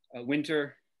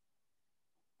winter.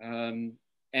 In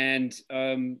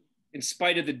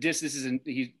spite of the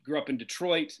he grew up in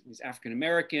Detroit, he's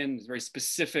African-American, he's very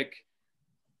specific,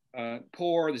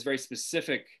 poor, there's very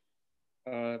specific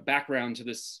background to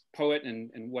this poet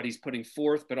and what he's putting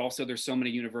forth, but also there's so many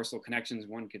universal connections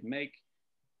one could make.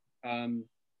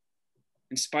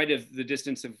 In spite of the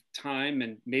distance of time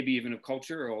and maybe even of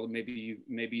culture, or maybe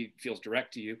it feels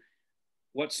direct to you,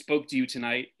 what spoke to you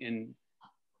tonight in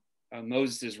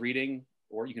Moses' reading,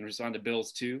 or you can respond to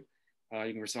Bill's too.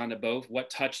 You can respond to both. What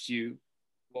touched you?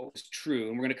 What was true?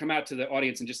 And we're going to come out to the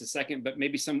audience in just a second, but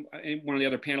maybe one of the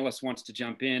other panelists wants to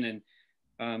jump in,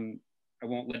 and I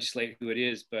won't legislate who it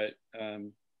is, but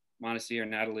Monacy or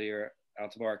Natalie or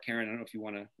Altabar, Karen, I don't know if you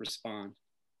want to respond.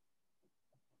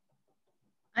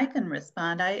 I can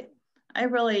respond. I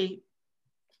really,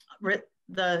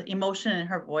 the emotion in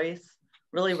her voice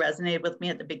really resonated with me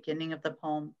at the beginning of the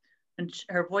poem. And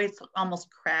her voice almost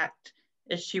cracked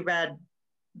as she read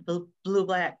Blue,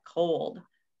 Black, Cold,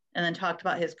 and then talked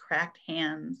about his cracked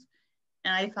hands.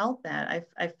 And I felt that.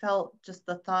 I felt just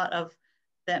the thought of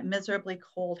that miserably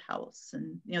cold house.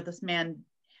 And, you know, this man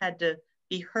had to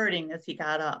be hurting as he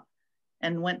got up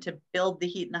and went to build the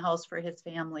heat in the house for his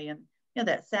family. And, you know,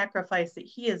 that sacrifice that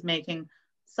he is making,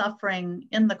 suffering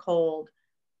in the cold.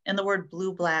 And the word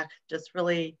blue, black just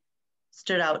really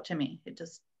stood out to me. It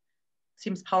just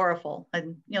seems powerful.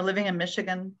 And, you know, living in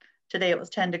Michigan, today it was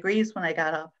 10 degrees when I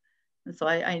got up. And so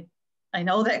I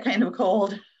know that kind of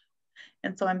cold.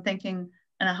 And so I'm thinking,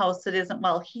 in a house that isn't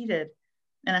well heated,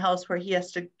 in a house where he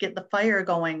has to get the fire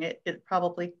going, it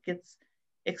probably gets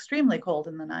extremely cold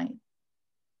in the night.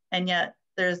 And yet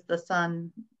there's the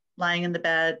son lying in the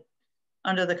bed,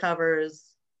 under the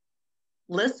covers,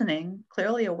 listening,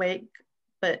 clearly awake,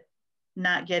 but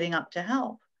not getting up to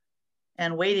help,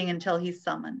 and waiting until he's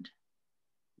summoned.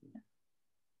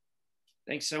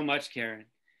 Thanks so much, Karen.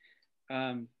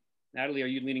 Natalie, are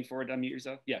you leaning forward to unmute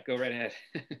yourself? Yeah, go right ahead.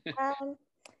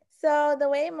 So the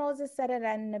way Moses said it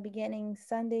in the beginning,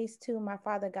 Sundays too, my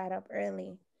father got up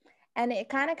early. And it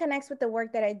kind of connects with the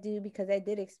work that I do, because I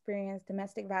did experience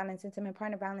domestic violence, intimate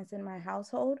partner violence in my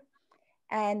household.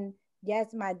 And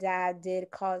yes, my dad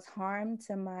did cause harm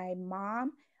to my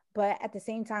mom, but at the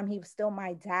same time, he was still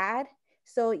my dad.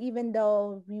 So even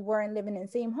though we weren't living in the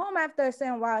same home after a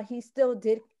certain while, he still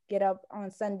did get up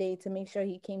on Sunday to make sure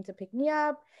he came to pick me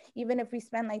up, even if we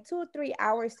spent like 2 or 3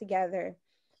 hours together.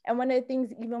 And one of the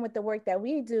things, even with the work that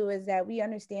we do, is that we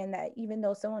understand that even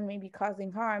though someone may be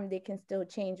causing harm, they can still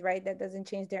change, right? That doesn't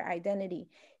change their identity.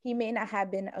 He may not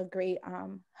have been a great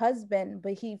husband,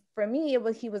 but for me,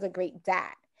 he was a great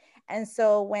dad. And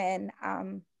so when,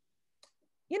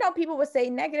 you know, people would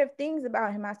say negative things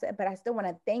about him, I said, but I still want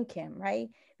to thank him, right?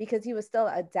 Because he was still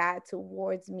a dad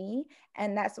towards me.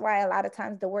 And that's why a lot of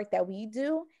times the work that we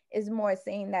do is more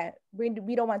saying that we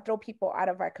don't want to throw people out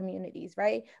of our communities,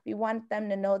 right? We want them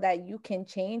to know that you can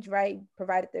change, right?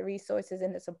 Provided the resources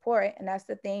and the support. And that's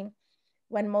the thing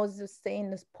when Moses was saying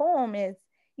this poem is,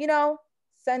 you know,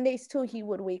 Sundays too, he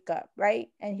would wake up, right?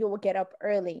 And he would get up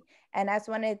early. And that's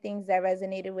one of the things that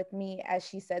resonated with me as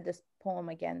she said this poem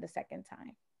again the second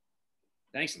time.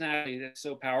 Thanks, Natalie. That's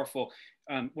so powerful.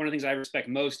 one of the things I respect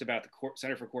most about the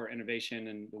Center for Court Innovation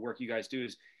and the work you guys do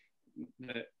is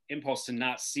the impulse to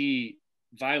not see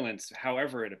violence,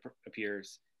 however it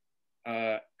appears,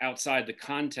 outside the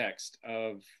context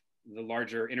of the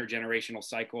larger intergenerational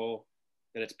cycle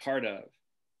that it's part of.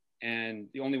 And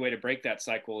the only way to break that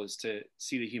cycle is to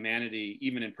see the humanity,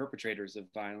 even in perpetrators of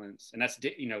violence. And that's,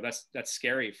 you know, that's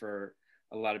scary for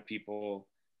a lot of people,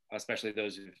 especially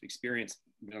those who've experienced,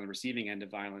 been on the receiving end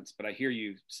of violence. But I hear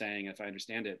you saying, if I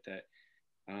understand it, that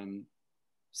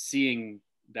seeing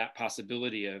that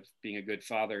possibility of being a good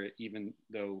father, even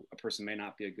though a person may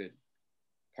not be a good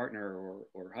partner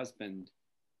or husband,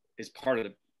 is part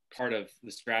of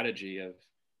the strategy of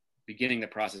beginning the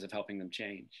process of helping them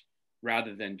change,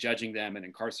 rather than judging them and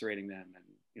incarcerating them and,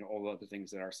 you know, all the other things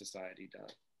that our society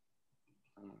does.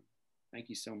 Thank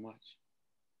you so much.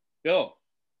 Bill,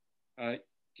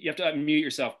 you have to unmute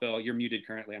yourself, Bill. You're muted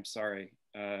currently. I'm sorry.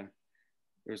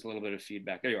 There's a little bit of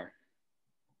feedback. There you are.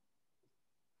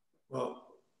 Well,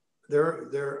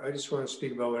 I just want to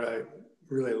speak about what I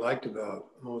really liked about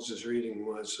Moses' reading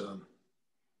was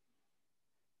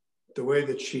the way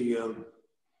that she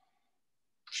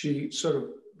sort of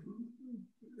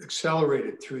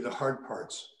accelerated through the hard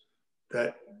parts,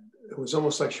 that it was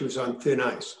almost like she was on thin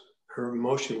ice. Her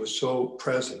emotion was so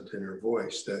present in her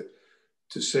voice that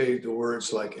to say the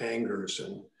words like angers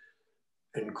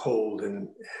and cold and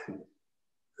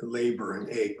labor and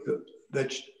ache,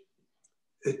 that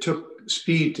it took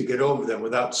speed to get over them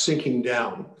without sinking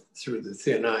down through the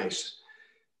thin ice.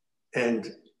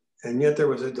 And yet there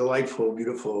was a delightful,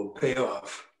 beautiful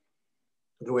payoff,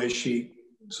 the way she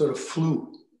sort of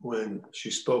flew when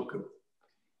she spoke of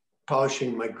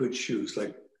polishing my good shoes.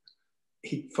 Like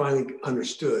he finally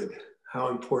understood how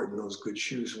important those good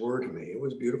shoes were to me. It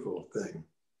was a beautiful thing,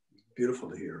 beautiful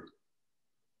to hear.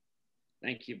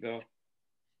 Thank you, Bill.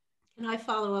 Can I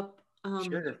follow up?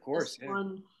 Sure, of course. Yeah.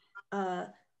 One,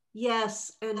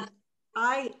 yes, and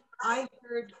I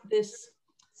heard this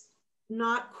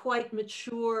not quite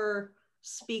mature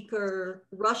speaker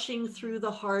rushing through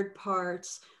the hard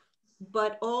parts,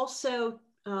 but also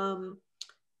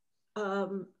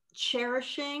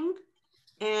cherishing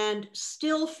and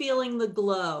still feeling the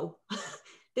glow.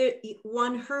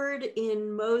 One heard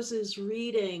in Moses'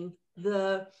 reading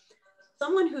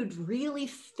someone who'd really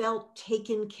felt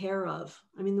taken care of.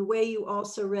 I mean, the way you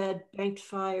also read banked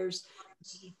fires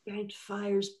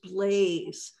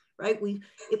blaze, right?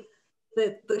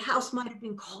 The house might have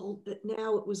been cold, but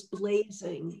now it was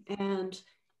blazing, and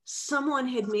someone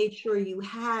had made sure you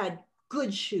had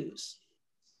good shoes.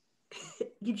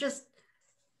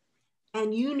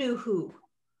 And you knew who.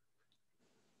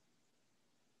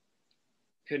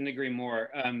 Couldn't agree more.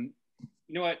 You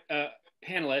know what,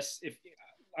 panelists, if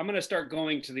I'm going to start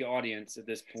going to the audience at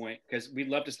this point, because we'd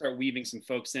love to start weaving some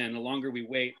folks in. The longer we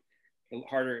wait, the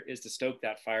harder it is to stoke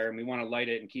that fire, and we want to light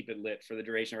it and keep it lit for the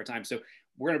duration of our time. So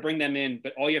we're going to bring them in,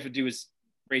 but all you have to do is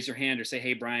raise your hand or say,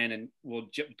 hey, Brian, and we'll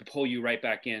pull you right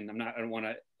back in. I don't want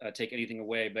to take anything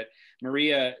away, but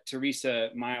Maria, Teresa,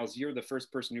 Miles, you're the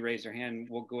first person who raised your hand.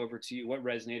 We'll go over to you. What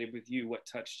resonated with you? What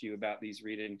touched you about these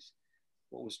readings?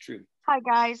 What was true? Hi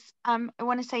guys, I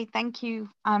want to say thank you.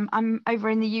 I'm over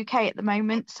in the UK at the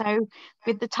moment, so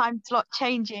with the time slot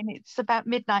changing, it's about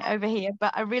midnight over here,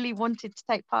 but I really wanted to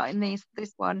take part in this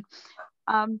one.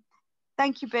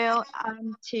 Thank you, Bill,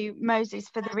 to Moses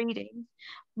for the reading.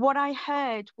 What I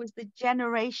heard was the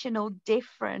generational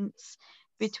difference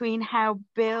between how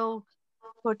Bill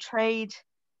portrayed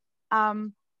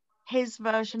his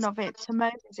version of it to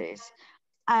Moses,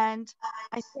 and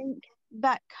I think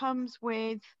that comes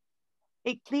with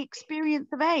the experience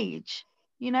of age.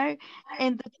 You know,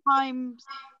 in the times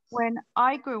when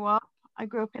I grew up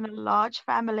in a large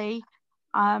family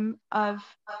of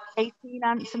 18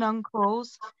 aunts and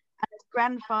uncles, and a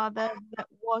grandfather that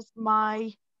was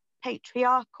my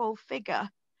patriarchal figure,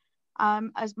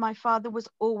 as my father was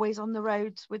always on the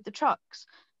roads with the trucks.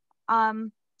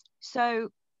 So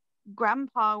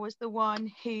Grandpa was the one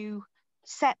who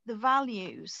set the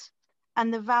values,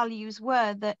 and the values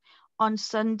were that on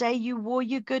Sunday, you wore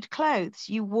your good clothes.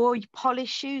 You wore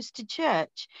polished shoes to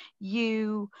church.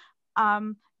 You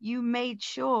made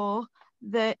sure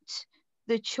that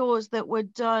the chores that were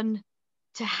done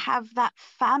to have that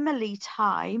family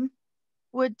time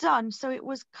were done. So it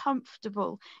was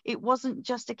comfortable. It wasn't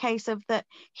just a case of that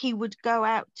he would go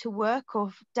out to work,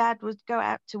 or Dad would go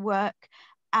out to work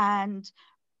and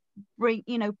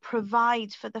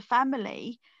provide for the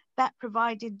family. That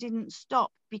providing didn't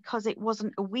stop because it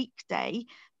wasn't a weekday.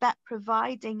 That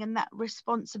providing and that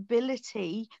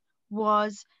responsibility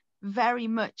was very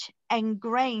much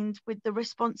ingrained with the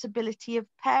responsibility of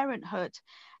parenthood.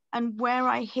 And where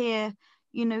I hear,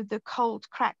 you know, the cold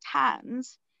cracked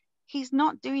hands, he's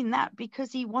not doing that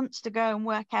because he wants to go and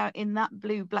work out in that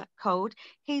blue, black cold.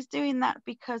 He's doing that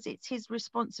because it's his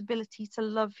responsibility to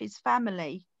love his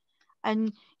family.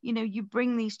 And, you know, you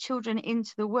bring these children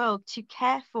into the world to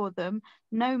care for them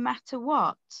no matter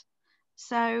what.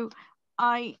 So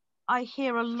I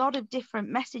hear a lot of different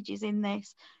messages in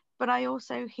this, but I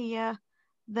also hear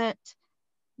that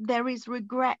there is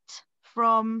regret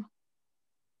from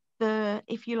the,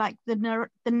 if you like, the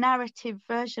narrative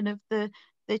version of the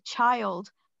child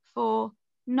for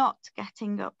not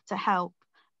getting up to help,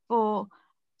 for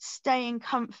staying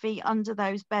comfy under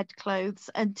those bedclothes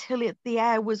until the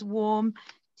air was warm,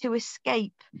 to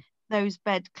escape those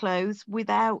bedclothes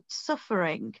without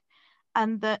suffering,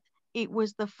 and that it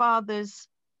was the father's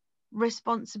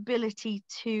responsibility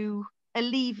to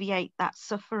alleviate that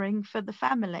suffering for the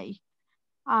family.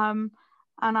 And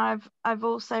I've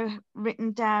also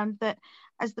written down that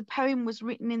as the poem was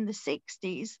written in the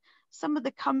 60s, some of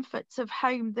the comforts of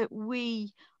home that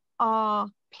we are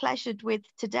pleasured with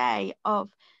today, of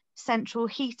central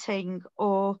heating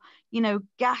or, you know,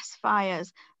 gas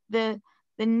fires, the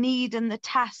need and the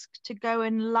task to go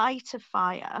and light a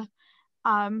fire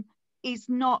is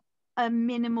not a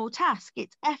minimal task.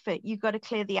 It's effort. You've got to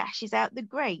clear the ashes out the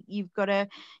grate. You've got to,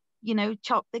 you know,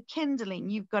 chop the kindling.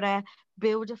 You've got to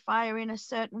build a fire in a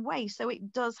certain way so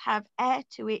it does have air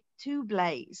to it to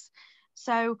blaze.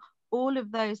 So all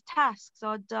of those tasks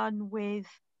are done with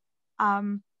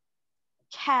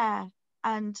care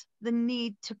and the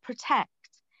need to protect.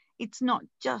 It's not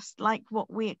just like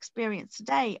what we experience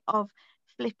today of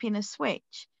flipping a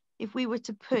switch. If we were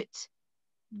to put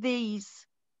these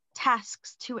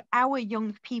tasks to our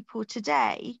young people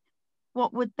today,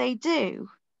 what would they do?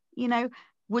 You know,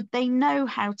 would they know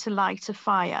how to light a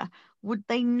fire? Would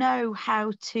they know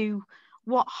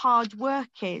what hard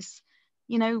work is?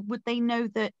 You know, would they know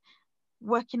that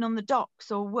working on the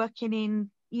docks or working in,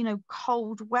 you know,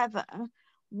 cold weather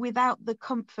without the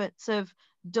comforts of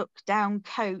duck down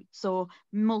coats or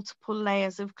multiple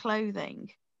layers of clothing?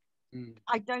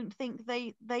 I don't think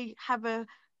they have a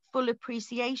full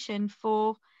appreciation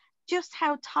for just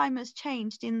how time has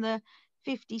changed in the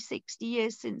 50, 60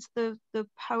 years since the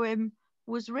poem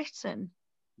was written,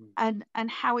 and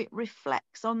how it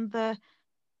reflects on the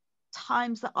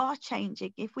times that are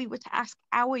changing. If we were to ask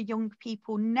our young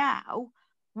people now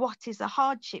what is a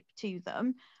hardship to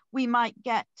them, we might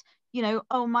get, you know,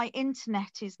 oh, my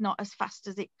internet is not as fast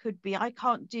as it could be. I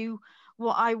can't do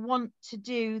what I want to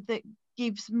do that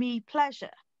gives me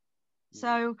pleasure.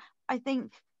 So I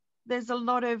think there's a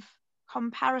lot of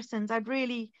comparisons.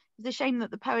 It's a shame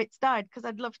that the poet's died, because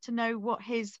I'd love to know what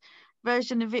his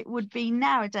version of it would be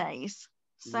nowadays.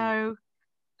 So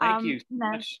thank you so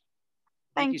much.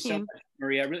 Thank you so much,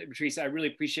 Maria. Patrice, I really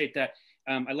appreciate that.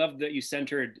 I love that you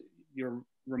centered your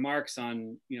remarks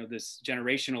on, you know, this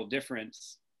generational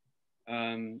difference.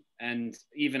 And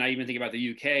I even think about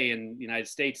the UK and the United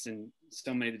States and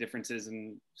so many of the differences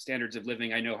in standards of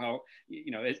living. I know how,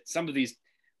 you know, some of these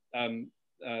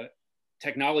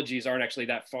technologies aren't actually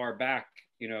that far back,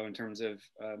 you know, in terms of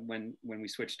when we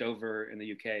switched over in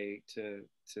the UK to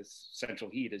central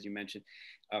heat, as you mentioned,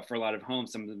 for a lot of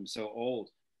homes, some of them so old.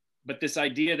 But this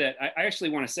idea that I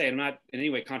actually want to say, I'm not in any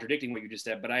way contradicting what you just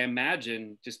said, but I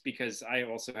imagine, just because I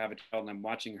also have a child and I'm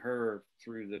watching her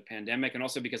through the pandemic, and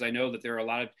also because I know that there are a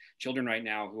lot of children right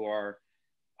now who are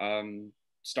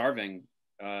starving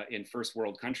in first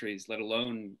world countries, let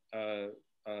alone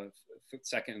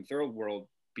second and third world,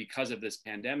 because of this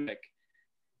pandemic.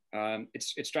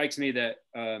 It strikes me that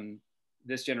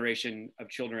this generation of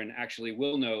children actually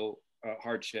will know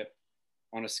hardship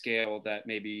on a scale that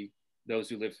maybe those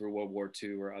who lived through World War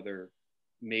II or other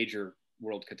major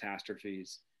world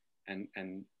catastrophes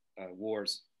and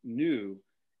wars knew.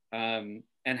 And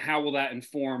how will that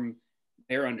inform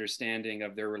their understanding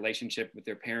of their relationship with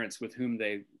their parents with whom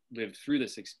they lived through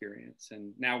this experience?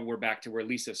 And now we're back to where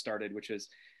Lisa started, which is,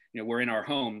 you know, we're in our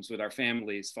homes with our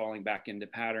families, falling back into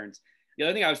patterns. The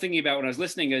other thing I was thinking about when I was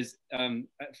listening is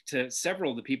to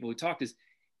several of the people who talked is,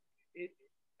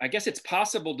 I guess it's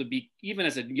possible to be, even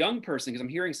as a young person, because I'm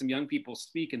hearing some young people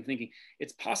speak and thinking,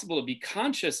 it's possible to be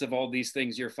conscious of all these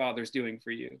things your father's doing for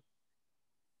you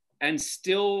and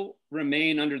still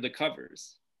remain under the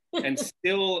covers and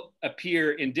still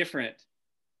appear indifferent.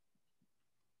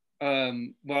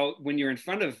 Well, when you're in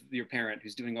front of your parent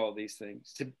who's doing all these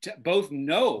things, to both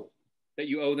know that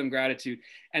you owe them gratitude,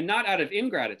 and not out of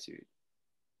ingratitude,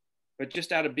 but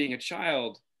just out of being a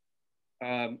child.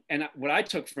 And what I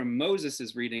took from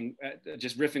Moses's reading,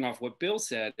 just riffing off what Bill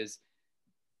said, is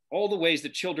all the ways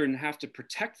that children have to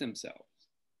protect themselves.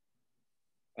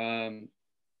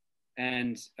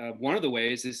 One of the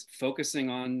ways is focusing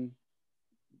on,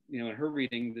 in her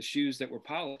reading, the shoes that were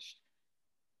polished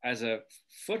as a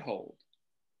foothold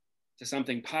to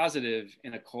something positive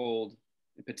in a cold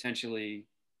and potentially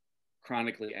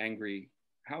chronically angry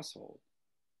household.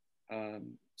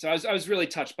 So I was really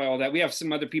touched by all that. We have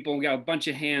some other people, we got a bunch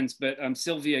of hands, but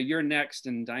Sylvia, you're next,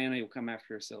 and Diana, you'll come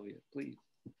after Sylvia, please.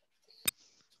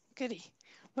 Goody.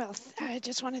 Well, I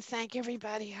just want to thank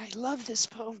everybody. I love this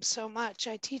poem so much.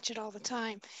 I teach it all the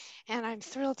time, and I'm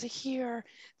thrilled to hear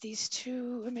these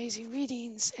two amazing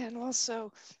readings and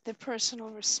also the personal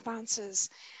responses.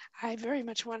 I very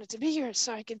much wanted to be here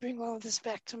so I could bring all of this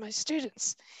back to my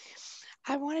students.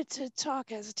 I wanted to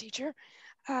talk as a teacher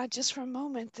just for a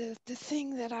moment. The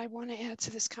thing that I want to add to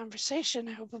this conversation,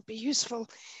 I hope will be useful,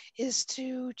 is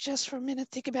to just for a minute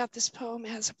think about this poem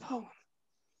as a poem.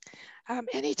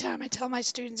 Anytime I tell my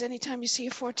students, anytime you see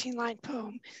a 14-line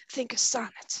poem, think a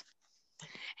sonnet.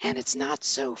 And it's not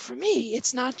so for me.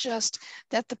 It's not just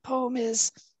that the poem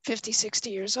is 50, 60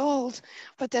 years old,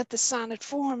 but that the sonnet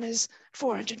form is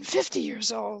 450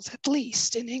 years old, at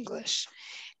least in English.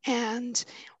 And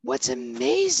what's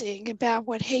amazing about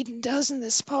what Hayden does in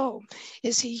this poem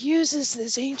is he uses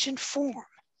this ancient form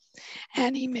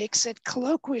and he makes it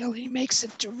colloquial, he makes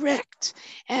it direct,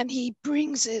 and he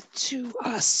brings it to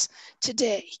us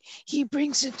today. He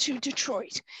brings it to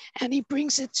Detroit, and he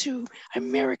brings it to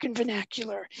American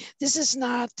vernacular. This is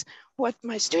not what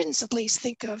my students at least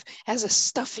think of as a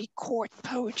stuffy court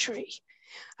poetry.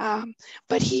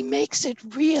 But he makes it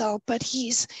real, but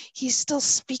he's still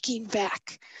speaking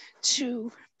back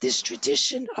to this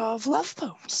tradition of love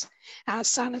poems.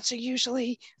 Sonnets are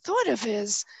usually thought of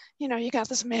as, you got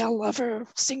this male lover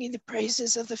singing the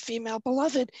praises of the female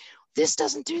beloved. This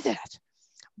doesn't do that,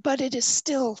 but it is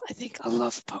still, I think, a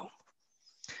love poem.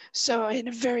 So in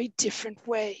a very different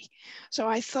way. So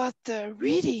I thought the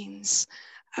readings,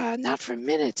 not for a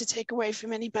minute to take away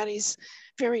from anybody's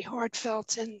very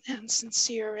heartfelt and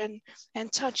sincere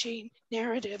and touching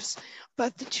narratives,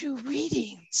 but the two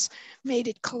readings made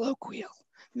it colloquial,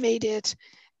 made it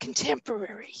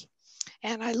contemporary.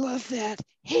 And I love that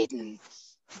Hayden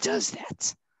does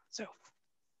that. So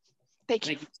thank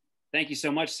you. Thank you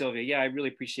so much, Sylvia. Yeah, I really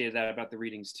appreciated that about the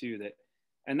readings too.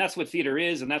 And that's what theater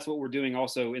is, and that's what we're doing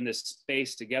also in this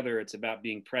space together. It's about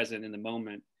being present in the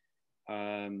moment,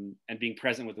 and being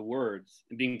present with the words,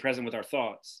 and being present with our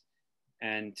thoughts.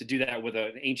 And to do that with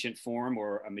an ancient form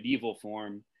or a medieval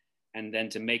form, and then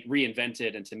to reinvent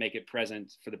it and to make it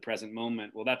present for the present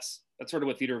moment. Well, that's sort of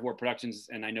what Theater of War Productions,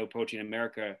 and I know Poetry in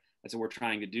America, that's what we're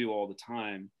trying to do all the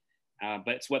time.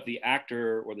 But it's what the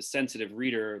actor or the sensitive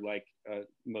reader like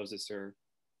Moses or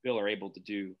Bill are able to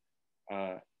do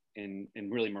in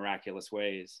really miraculous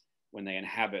ways when they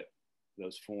inhabit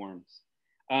those forms.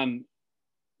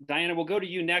 Diana, we'll go to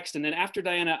you next. And then after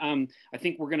Diana, I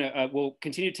think we'll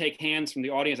continue to take hands from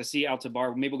the audience. I see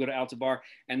Altabar, maybe we'll go to Altabar.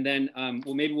 And then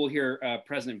maybe we'll hear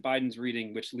President Biden's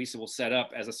reading, which Lisa will set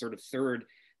up as a sort of third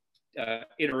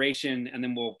iteration. And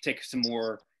then we'll take some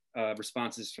more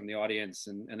responses from the audience,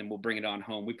 and then we'll bring it on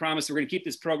home. We promise we're gonna keep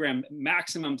this program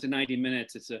maximum to 90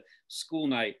 minutes. It's a school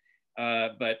night,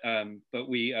 but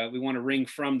we wanna wring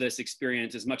from this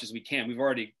experience as much as we can. We've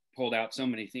already pulled out so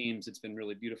many themes. It's been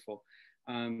really beautiful.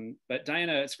 But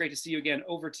Diana, it's great to see you again.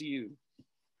 Over to you.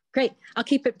 Great, I'll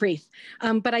keep it brief.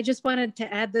 But I just wanted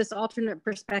to add this alternate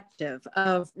perspective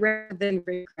of rather than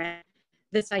regret,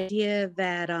 this idea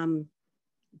that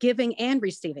giving and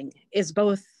receiving is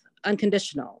both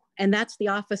unconditional. And that's the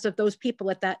office of those people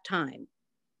at that time.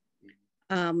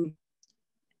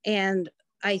 And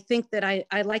I think that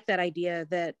I like that idea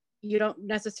that you don't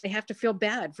necessarily have to feel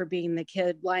bad for being the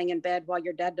kid lying in bed while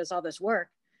your dad does all this work,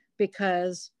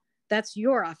 because that's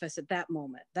your office at that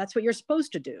moment. That's what you're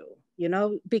supposed to do,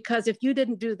 because if you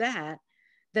didn't do that,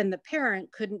 then the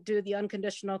parent couldn't do the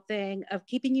unconditional thing of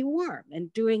keeping you warm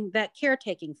and doing that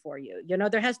caretaking for you.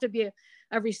 There has to be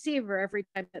a receiver every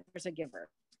time that there's a giver.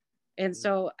 And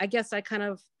so I guess I kind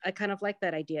of like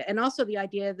that idea. And also the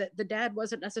idea that the dad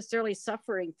wasn't necessarily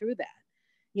suffering through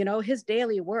that. His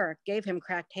daily work gave him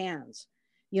cracked hands.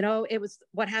 It was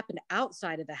what happened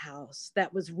outside of the house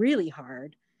that was really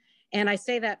hard. And I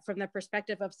say that from the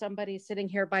perspective of somebody sitting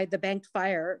here by the banked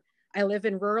fire. I live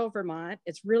in rural Vermont.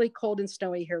 It's really cold and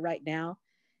snowy here right now.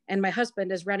 And my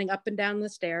husband is running up and down the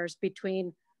stairs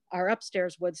between our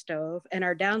upstairs wood stove and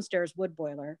our downstairs wood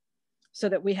boiler so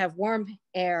that we have warm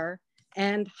air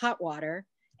and hot water.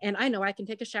 And I know I can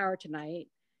take a shower tonight.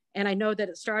 And I know that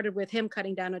it started with him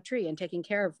cutting down a tree and taking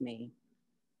care of me.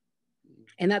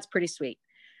 And that's pretty sweet.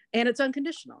 And it's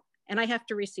unconditional. And I have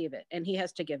to receive it and he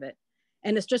has to give it.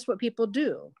 And it's just what people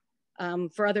do.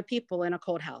 for other people in a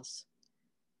cold house.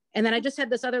 And then I just had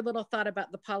this other little thought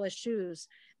about the polished shoes,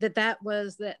 that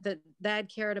Dad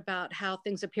cared about how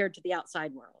things appeared to the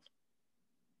outside world.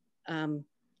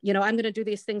 You know, I'm going to do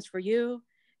these things for you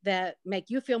that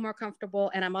make you feel more comfortable.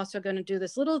 And I'm also going to do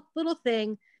this little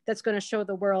thing that's going to show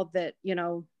the world that, you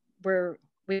know,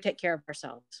 we take care of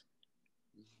ourselves.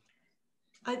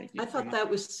 I thought that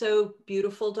was so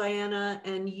beautiful, Diana.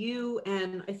 And you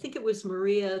and I think it was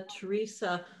Maria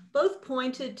Teresa both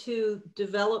pointed to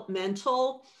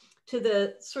developmental, to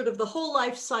the sort of the whole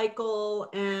life cycle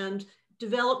and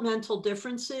developmental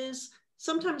differences.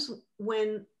 Sometimes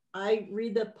when I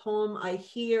read the poem, I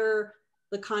hear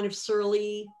the kind of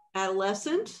surly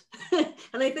adolescent.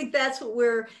 And I think that's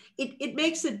what it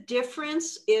makes a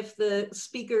difference if the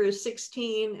speaker is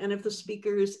 16 and if the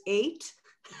speaker is 8.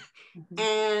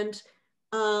 And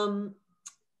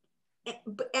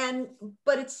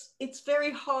but it's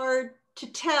very hard to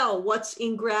tell what's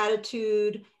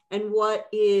ingratitude and what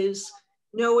is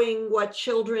knowing what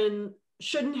children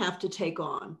shouldn't have to take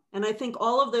on. And I think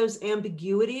all of those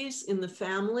ambiguities in the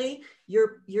family,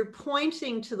 you're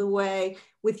pointing to the way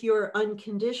with your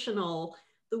unconditional,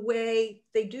 the way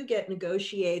they do get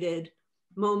negotiated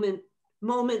moment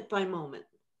by moment.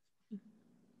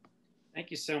 Thank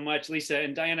you so much, Lisa.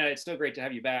 And Diana, it's so great to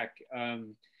have you back.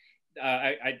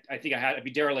 I think I'd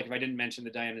be derelict if I didn't mention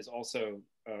that Diana is also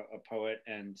a poet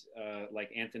and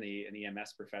like Anthony, an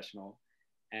EMS professional.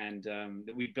 And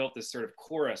that we built this sort of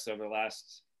chorus over the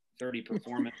last 30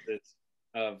 performances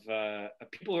of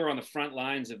people who are on the front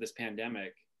lines of this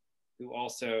pandemic, who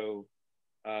also,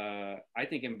 I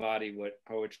think, embody what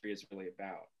poetry is really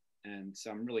about. And so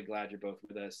I'm really glad you're both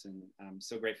with us, and I'm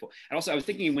so grateful. And also, I was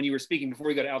thinking when you were speaking before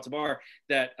we go to Altabar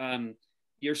that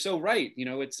you're so right. You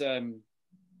know, it's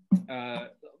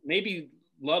maybe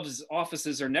love's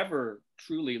offices are never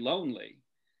truly lonely.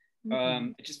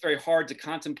 It's just very hard to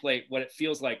contemplate what it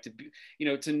feels like to be, you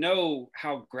know, to know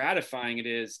how gratifying it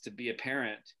is to be a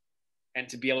parent and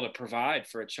to be able to provide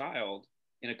for a child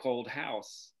in a cold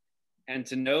house, and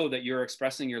to know that you're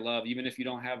expressing your love, even if you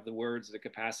don't have the words or the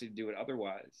capacity to do it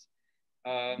otherwise,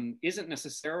 isn't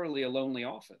necessarily a lonely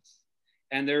office.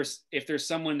 And if there's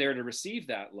someone there to receive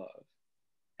that love,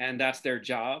 and that's their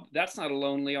job, that's not a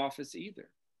lonely office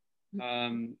either.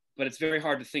 But it's very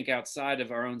hard to think outside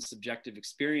of our own subjective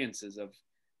experiences of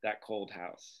that cold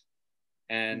house.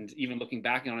 And even looking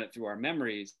back on it through our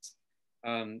memories,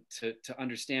 to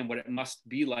understand what it must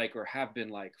be like or have been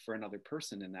like for another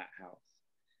person in that house.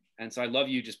 And so I love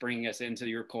you just bringing us into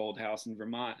your cold house in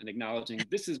Vermont and acknowledging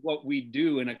this is what we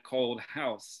do in a cold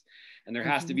house. And there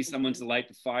has to be someone to light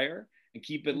the fire and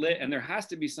keep it lit. And there has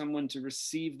to be someone to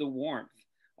receive the warmth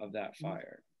of that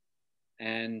fire.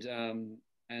 And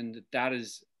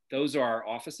those are our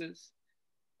offices.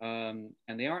 And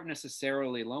they aren't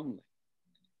necessarily lonely.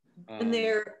 And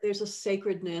there's a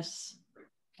sacredness,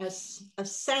 a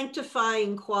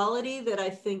sanctifying quality that I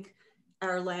think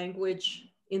our language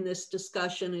in this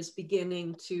discussion is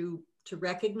beginning to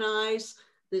recognize.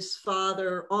 This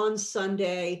father on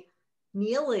Sunday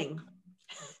kneeling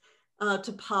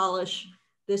to polish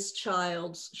this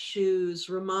child's shoes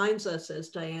reminds us, as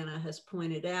Diana has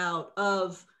pointed out,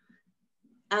 of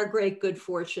our great good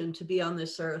fortune to be on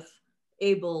this earth,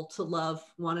 able to love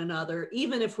one another,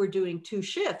 even if we're doing 2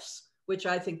 shifts, which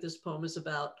I think this poem is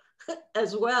about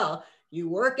as well. You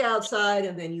work outside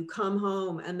and then you come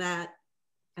home, and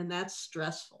that's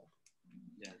stressful.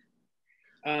 Yeah.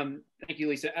 Thank you,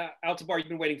 Lisa. Altabar, you've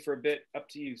been waiting for a bit. Up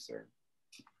to you, sir.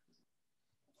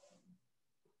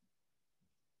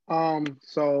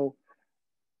 So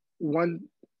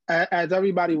as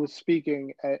everybody was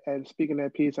speaking and speaking their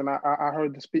piece, and I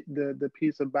heard the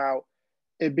piece about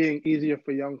it being easier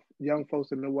for young folks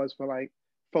than it was for like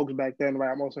folks back then,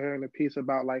 right? I'm also hearing the piece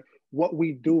about like what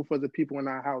we do for the people in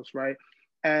our house, right?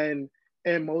 And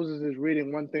in Moses'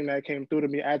 reading, one thing that came through to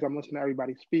me as I'm listening to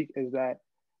everybody speak is that,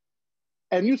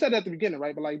 and you said at the beginning,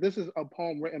 right? But like this is a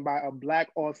poem written by a Black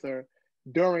author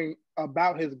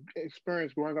about his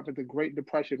experience growing up in the Great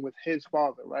Depression with his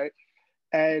father, right?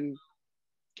 And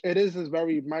it is this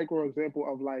very micro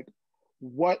example of like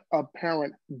what a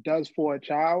parent does for a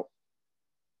child.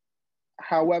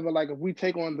 However, like if we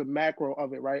take on the macro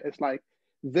of it, right? It's like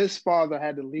this father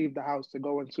had to leave the house to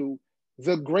go into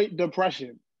the Great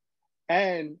Depression,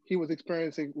 and he was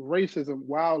experiencing racism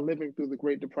while living through the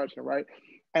Great Depression, right?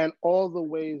 And all the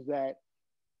ways that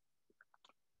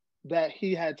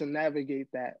he had to navigate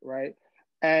that, right?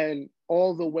 And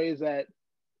all the ways that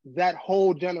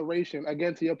whole generation,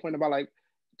 again, to your point about like,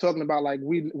 talking about like,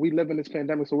 we live in this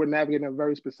pandemic, so we're navigating a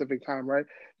very specific time, right?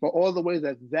 But all the ways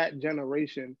that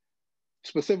generation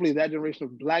specifically that generation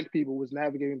of Black people was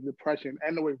navigating the Depression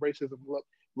and the way racism looked,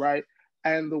 right?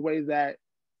 And the way that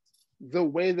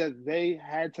they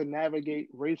had to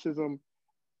navigate racism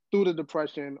through the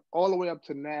Depression all the way up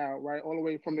to now, right? All the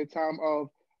way from the time of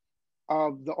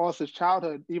the author's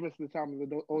childhood, even to the time of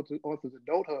the author's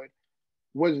adulthood,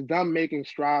 was them making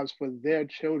strides for their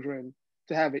children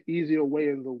to have an easier way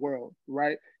in the world,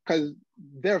 right? Because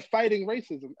they're fighting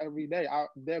racism every day.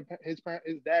 His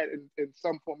dad, in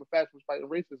some form or fashion, was fighting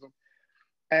racism.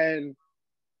 And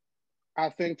I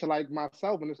think to like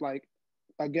myself, and it's like,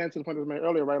 again, to the point that was made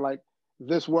earlier, right? Like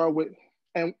this world with,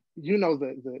 and you know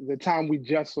the time we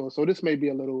just saw. So this may be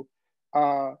a little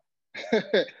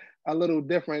a little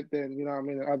different than, you know what I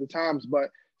mean, other times. But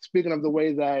speaking of the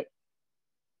way that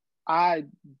I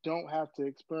don't have to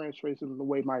experience racism the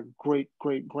way my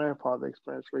great-great-grandfather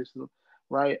experienced racism,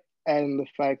 right? And the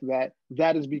fact that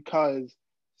that is because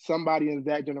somebody in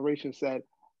that generation said,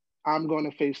 I'm going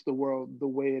to face the world the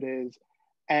way it is.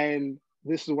 And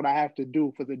this is what I have to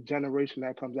do for the generation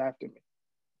that comes after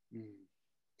me.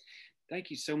 Thank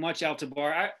you so much,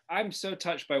 Altabar. I'm so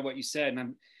touched by what you said,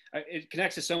 and it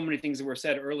connects to so many things that were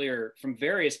said earlier from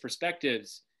various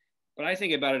perspectives, but I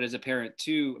think about it as a parent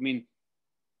too. I mean,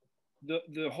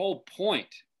 the whole point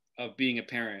of being a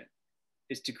parent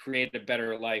is to create a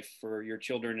better life for your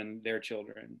children and their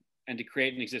children, and to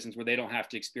create an existence where they don't have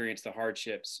to experience the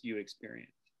hardships you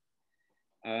experience.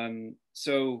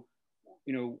 So,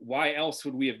 you know, why else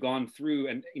would we have gone through?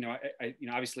 And, you know,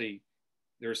 obviously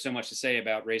there's so much to say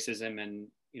about racism, and,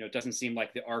 you know, it doesn't seem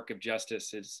like the arc of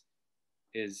justice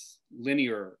is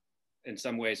linear in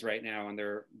some ways right now. And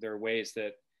there are ways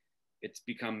that it's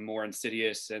become more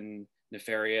insidious and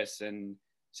nefarious and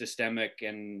systemic,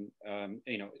 and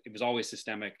you know, it was always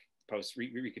systemic post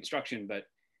Reconstruction, but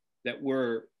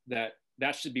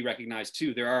that should be recognized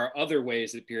too. There are other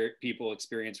ways that people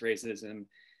experience racism,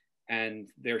 and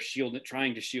they're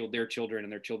trying to shield their children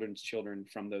and their children's children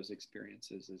from those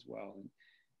experiences as well.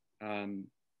 And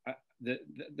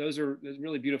those are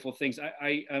really beautiful things.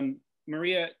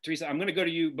 Maria Teresa, I'm going to go to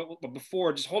you, but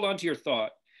before, just hold on to your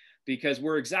thought, because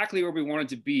we're exactly where we wanted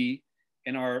to be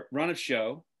in our run of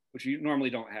show, which we normally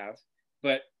don't have,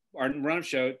 but our run of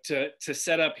show to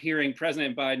set up hearing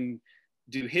President Biden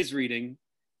do his reading.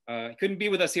 He couldn't be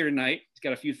with us here tonight. He's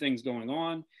got a few things going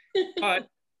on, but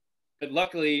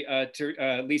luckily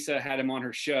Lisa had him on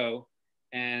her show.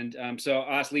 And so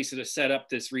I'll ask Lisa to set up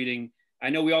this reading. I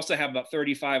know we also have about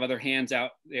 35 other hands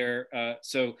out there.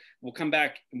 So we'll come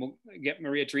back and we'll get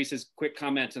Maria Teresa's quick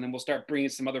comments, and then we'll start bringing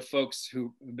some other folks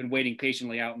who have been waiting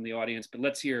patiently out in the audience. But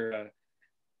let's hear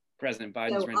President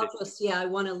Biden's rendition. I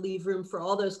want to leave room for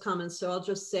all those comments. So I'll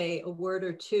just say a word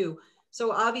or two.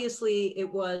 So obviously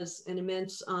it was an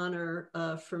immense honor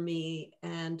for me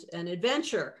and an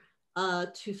adventure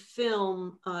to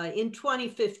film in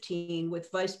 2015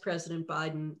 with Vice President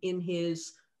Biden in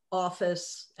his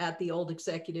office at the old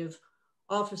executive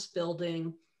office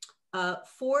building.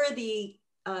 For the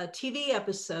TV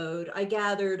episode, I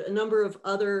gathered a number of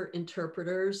other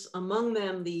interpreters, among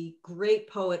them the great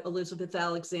poet Elizabeth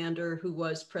Alexander, who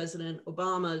was President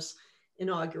Obama's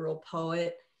inaugural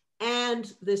poet.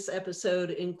 And this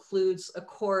episode includes a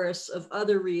chorus of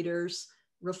other readers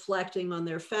reflecting on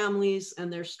their families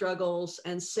and their struggles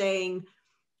and saying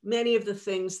many of the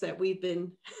things that we've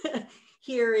been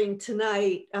hearing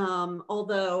tonight,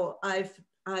 although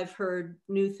I've heard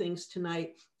new things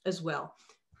tonight as well.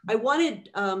 I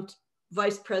wanted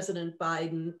Vice President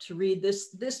Biden to read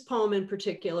this poem in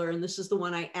particular, and this is the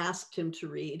one I asked him to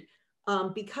read,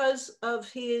 because of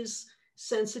his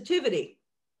sensitivity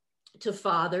to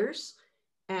fathers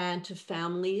and to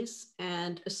families,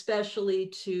 and especially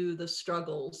to the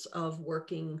struggles of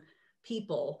working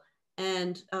people.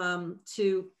 And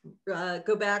to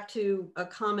go back to a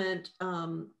comment,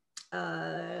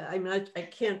 I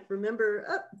can't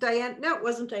remember, Diana, no, it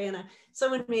wasn't Diana.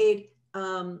 Someone made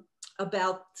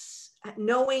about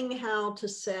knowing how to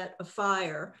set a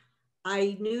fire.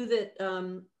 I knew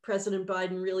that President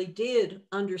Biden really did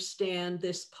understand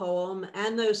this poem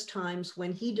and those times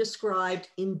when he described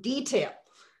in detail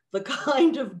the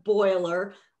kind of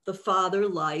boiler the father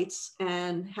lights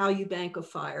and how you bank a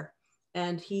fire.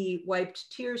 And he wiped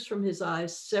tears from his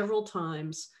eyes several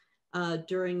times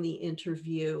during the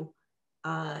interview.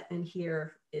 And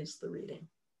here is the reading.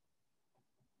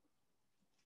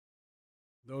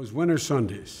 Those winter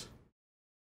Sundays.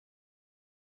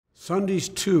 Sundays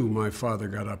too, my father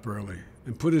got up early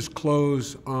and put his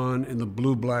clothes on in the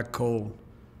blue-black cold.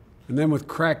 And then with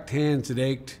cracked hands that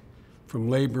ached from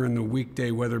labor in the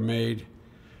weekday weather made,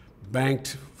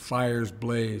 banked fires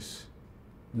blaze.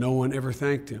 No one ever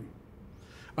thanked him.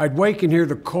 I'd wake and hear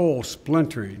the coal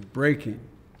splintering, breaking.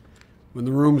 When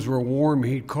the rooms were warm,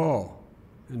 he'd call,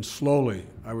 and slowly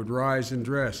I would rise and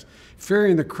dress,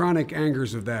 fearing the chronic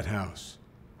angers of that house.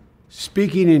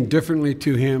 Speaking indifferently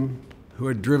to him who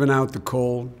had driven out the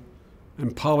cold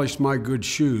and polished my good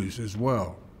shoes as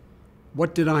well.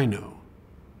 What did I know?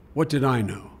 What did I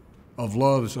know of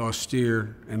love's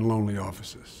austere and lonely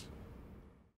offices?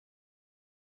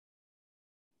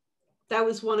 That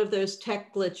was one of those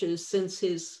tech glitches since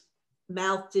his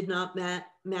mouth did not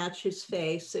match his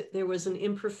face. There was an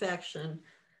imperfection,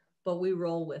 but we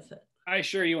roll with it. I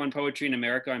assure you, on Poetry in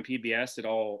America on PBS, it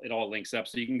all links up.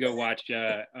 So you can go watch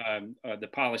the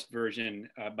polished version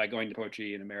by going to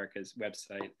Poetry in America's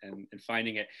website and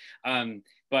finding it.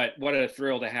 But what a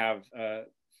thrill to have,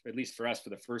 at least for us,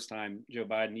 for the first time, Joe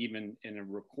Biden, even in a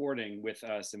recording with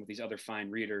us and with these other fine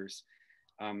readers,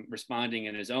 responding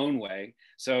in his own way.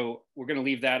 So we're going to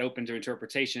leave that open to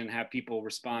interpretation and have people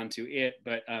respond to it.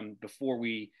 But before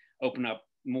we open up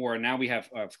more, now we have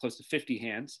close to 50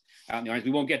 hands out in the audience.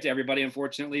 We won't get to everybody,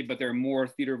 unfortunately, but there are more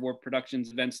Theater of War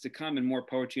Productions events to come and more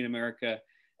Poetry in America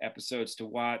episodes to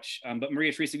watch. But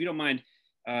Maria Teresa, if you don't mind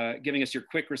giving us your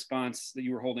quick response that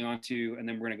you were holding on to, and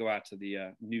then we're going to go out to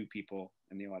the new people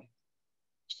in the audience.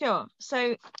 Sure.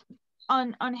 So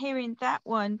on hearing that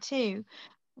one too,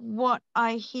 what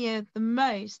I hear the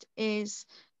most is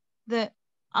that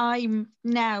I'm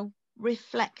now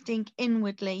reflecting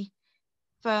inwardly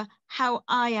for how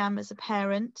I am as a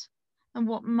parent and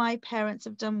what my parents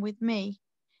have done with me,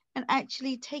 and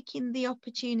actually taking the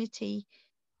opportunity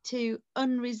to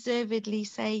unreservedly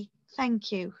say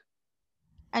thank you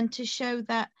and to show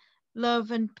that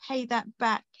love and pay that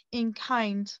back in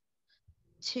kind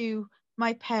to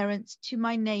my parents, to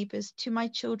my neighbors, to my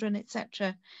children,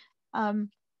 etc.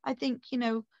 I think, you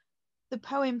know, the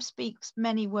poem speaks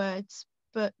many words,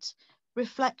 but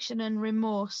reflection and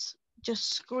remorse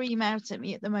just scream out at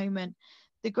me at the moment.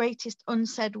 The greatest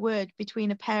unsaid word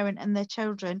between a parent and their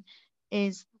children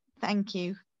is thank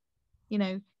you. You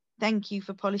know, thank you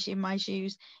for polishing my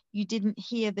shoes. You didn't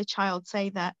hear the child say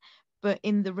that, but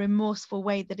in the remorseful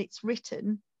way that it's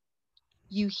written,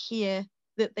 you hear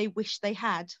that they wish they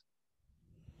had.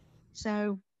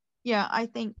 So yeah, I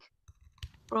think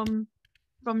from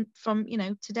you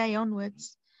know, today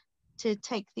onwards, to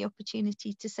take the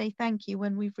opportunity to say thank you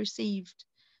when we've received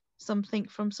something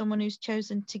from someone who's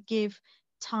chosen to give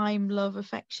time, love,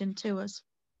 affection to us.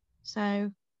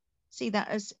 So see that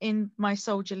as in my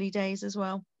soldierly days as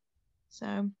well.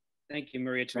 So thank you,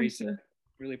 Maria Teresa.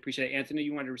 Really appreciate it. Anthony,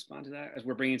 you wanted to respond to that as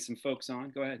we're bringing some folks on?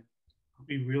 Go ahead. I'll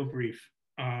be real brief.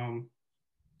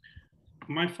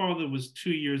 My father was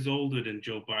 2 years older than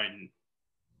Joe Biden.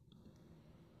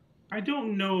 I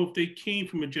don't know if they came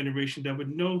from a generation that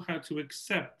would know how to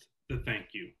accept the thank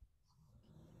you.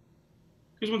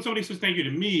 Because when somebody says thank you to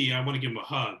me, I want to give them a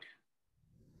hug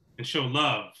and show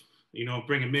love, you know,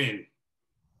 bring them in,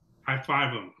 high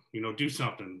five them, you know, do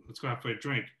something, let's go out for a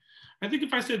drink. I think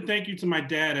if I said thank you to my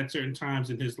dad at certain times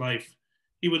in his life,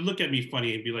 he would look at me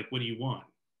funny and be like, what do you want?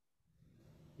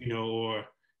 You know, or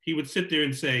he would sit there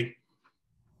and say,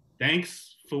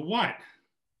 thanks for what?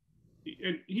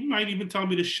 He might even tell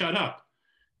me to shut up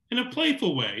in a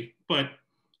playful way, but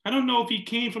I don't know if he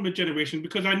came from a generation,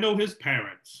 because I know his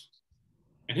parents,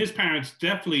 and his parents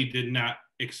definitely did not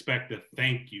expect a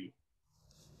thank you.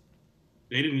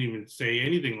 They didn't even say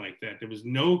anything like that. There was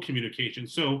no communication.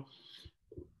 So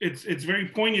it's very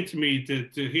poignant to me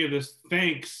to hear this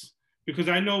thanks, because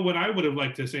I know what I would have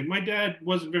liked to say. My dad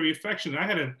wasn't very affectionate.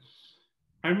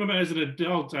 I remember as an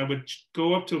adult, I would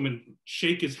go up to him and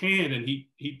shake his hand, and he'd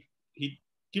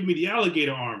give me the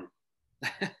alligator arm.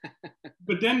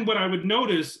 But then what I would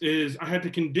notice is I had to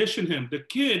condition him. The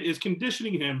kid is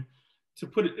conditioning him to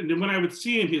put it, and then when I would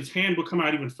see him, his hand would come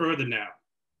out even further now.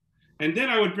 And then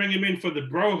I would bring him in for the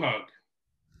bro hug.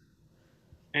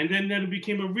 And then it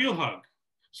became a real hug.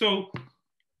 So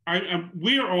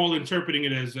we're all interpreting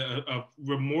it as a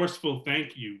remorseful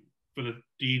thank you for the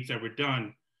deeds that were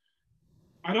done.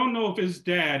 I don't know if his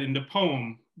dad in the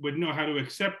poem would know how to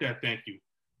accept that thank you.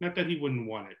 Not that he wouldn't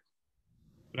want it,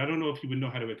 but I don't know if he would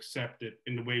know how to accept it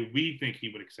in the way we think he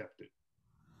would accept it.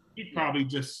 He'd probably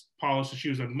just polish the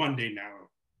shoes on Monday now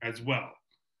as well.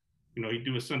 You know, he'd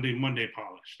do a Sunday, Monday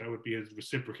polish. That would be his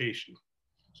reciprocation.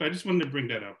 So I just wanted to bring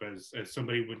that up as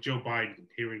somebody with Joe Biden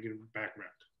hearing in the background.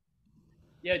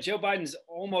 Yeah, Joe Biden's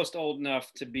almost old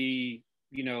enough to be,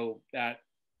 you know, that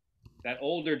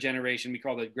older generation we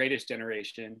call the greatest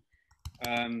generation,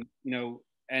 you know,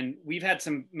 and we've had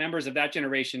some members of that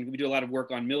generation. We do a lot of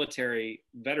work on military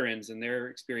veterans and their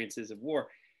experiences of war.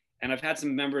 And I've had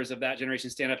some members of that generation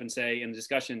stand up and say in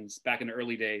discussions back in the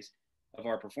early days, of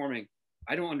our performing,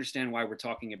 I don't understand why we're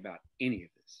talking about any of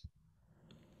this,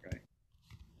 right?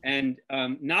 And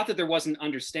not that there wasn't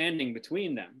understanding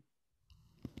between them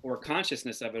or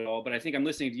consciousness of it all, but I think I'm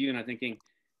listening to you and I'm thinking,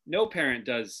 no parent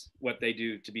does what they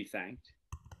do to be thanked,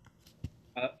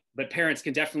 but parents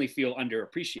can definitely feel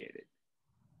underappreciated.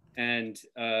 And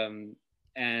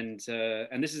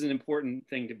this is an important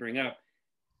thing to bring up.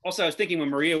 Also, I was thinking when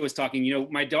Maria was talking, you know,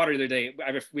 my daughter the other day,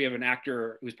 we have an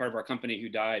actor who was part of our company who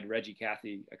died, Reggie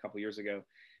Cathy, a couple years ago.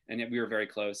 And yet we were very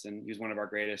close and he was one of our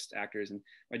greatest actors. And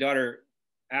my daughter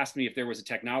asked me if there was a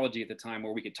technology at the time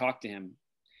where we could talk to him,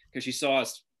 because she saw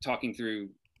us talking through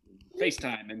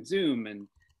FaceTime and Zoom. And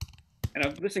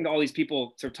I'm listening to all these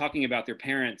people sort of talking about their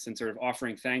parents and sort of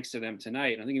offering thanks to them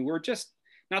tonight. And I'm thinking, we're just,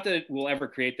 not that we'll ever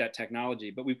create that technology,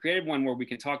 but we've created one where we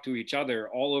can talk to each other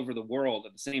all over the world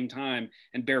at the same time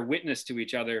and bear witness to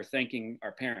each other thanking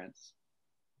our parents.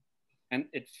 And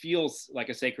it feels like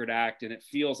a sacred act, and it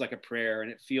feels like a prayer,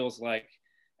 and it feels like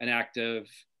an act of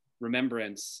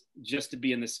remembrance just to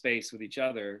be in this space with each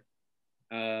other.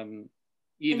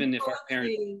 Even if our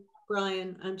parents...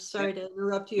 Brian, I'm sorry to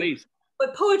interrupt you. Please.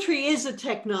 But poetry is a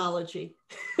technology.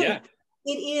 Yeah.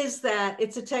 It is that.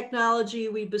 It's a technology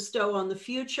we bestow on the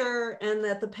future and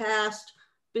that the past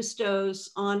bestows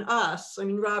on us. I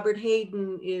mean, Robert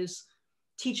Hayden is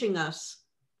teaching us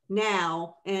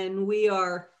now, and we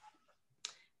are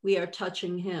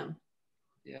touching him.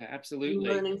 Yeah, absolutely.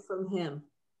 Learning from him.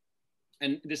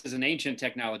 And this is an ancient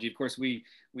technology. Of course, we've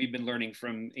been learning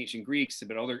from ancient Greeks,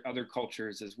 but other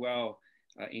cultures as well,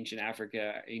 ancient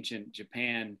Africa, ancient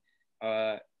Japan,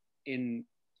 in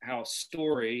how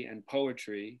story and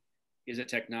poetry is a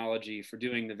technology for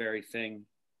doing the very thing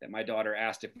that my daughter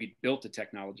asked if we built a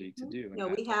technology to do. No,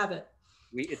 we have it.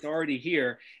 It's already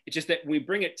here. It's just that we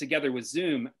bring it together with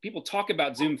Zoom. People talk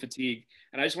about Zoom fatigue.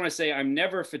 And I just want to say I'm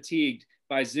never fatigued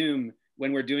by Zoom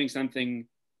when we're doing something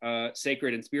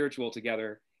sacred and spiritual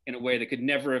together in a way that could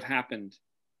never have happened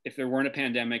if there weren't a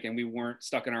pandemic and we weren't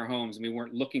stuck in our homes and we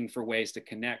weren't looking for ways to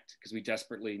connect because we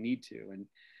desperately need to. And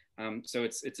so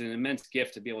it's an immense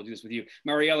gift to be able to do this with you.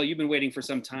 Mariella, you've been waiting for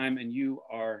some time and you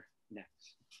are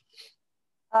next.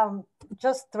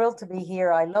 Just thrilled to be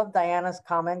here. I love Diana's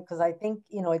comment because I think,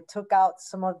 you know, it took out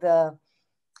some of the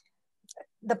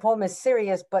poem is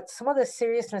serious, but some of the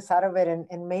seriousness out of it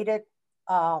and made it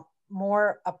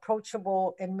more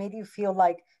approachable and made you feel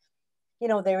like, you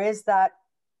know, there is that,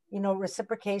 you know,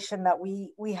 reciprocation that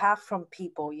we have from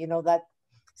people, you know, that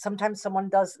sometimes someone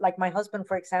does, like my husband,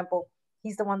 for example,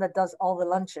 he's the one that does all the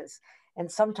lunches.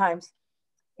 And sometimes,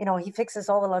 you know, he fixes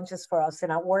all the lunches for us.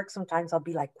 And at work, sometimes I'll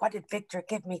be like, what did Victor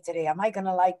give me today? Am I going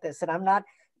to like this? And I'm not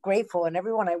grateful. And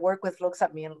everyone I work with looks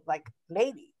at me and like,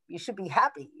 lady, you should be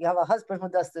happy. You have a husband who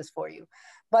does this for you.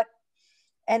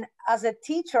 And as a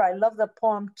teacher, I love the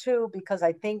poem too, because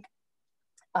I think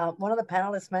one of the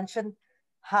panelists mentioned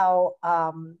how,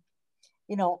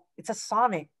 you know, it's a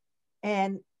sonnet.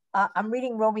 And I'm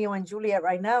reading Romeo and Juliet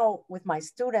right now with my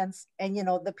students, and, you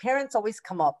know, the parents always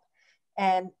come up.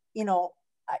 And, you know,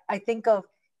 I think of,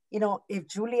 you know, if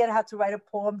Juliet had to write a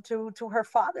poem to her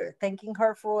father, thanking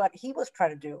her for what he was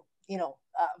trying to do, you know,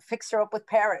 fix her up with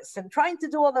Paris and trying to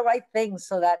do all the right things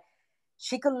so that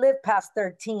she could live past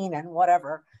 13 and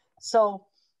whatever. So,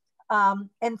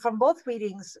 and from both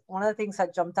readings, one of the things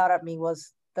that jumped out at me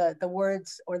was the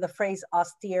words or the phrase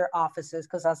austere offices,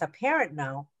 because as a parent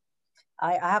now,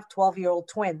 I have 12-year-old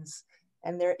twins,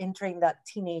 and they're entering that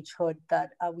teenagehood that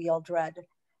we all dread.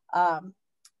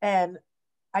 And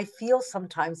I feel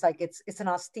sometimes like it's an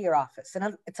austere office,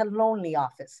 and it's a lonely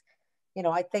office. You know,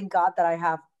 I thank God that I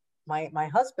have my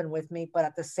husband with me, but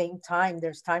at the same time,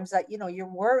 there's times that, you know, you're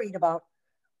worried about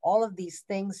all of these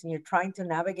things, and you're trying to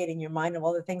navigate in your mind of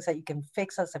all the things that you can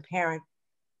fix as a parent,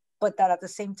 but that at the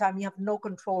same time, you have no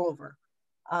control over.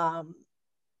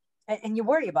 And you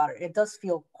worry about it. It does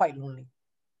feel quite lonely,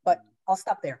 but I'll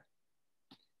stop there.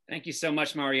 Thank you so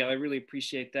much, Marielle. I really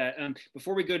appreciate that.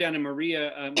 Before we go down to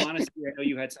Maria, Monastery, I know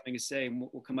you had something to say, and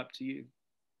we'll come up to you.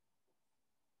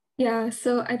 Yeah,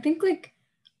 so I think like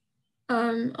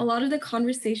a lot of the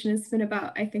conversation has been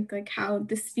about, I think, like how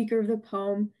the speaker of the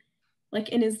poem, like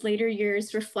in his later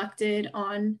years, reflected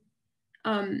on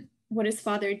what his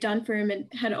father had done for him and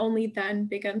had only then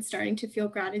begun starting to feel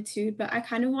gratitude. But I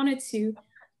kind of wanted to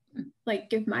like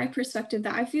give my perspective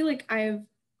that I feel like I've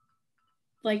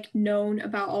like known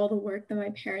about all the work that my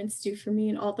parents do for me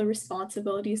and all the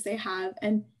responsibilities they have,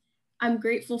 and I'm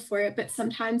grateful for it. But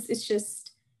sometimes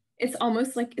it's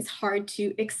almost like it's hard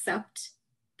to accept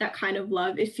that kind of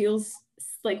love. It feels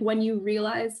like when you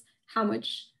realize how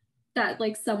much that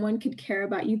like someone could care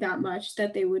about you that much,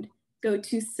 that they would go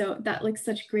to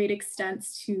such great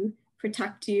extents to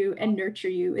protect you and nurture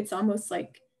you. It's almost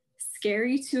like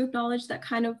scary to acknowledge that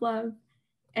kind of love.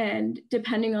 And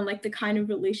depending on like the kind of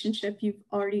relationship you've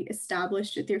already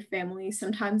established with your family,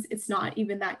 sometimes it's not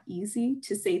even that easy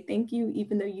to say thank you,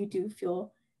 even though you do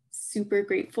feel super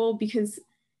grateful, because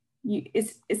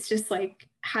it's just like,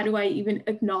 how do I even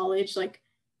acknowledge, like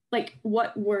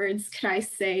what words could I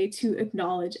say to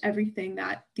acknowledge everything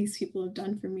that these people have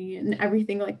done for me and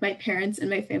everything like my parents and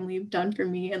my family have done for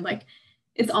me? And like,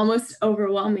 it's almost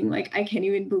overwhelming. Like, I can't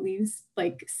even believe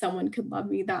like someone could love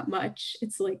me that much.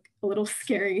 It's like a little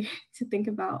scary to think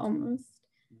about almost.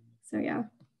 So yeah.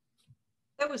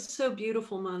 That was so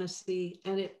beautiful, Manasi.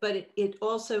 And it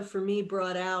also for me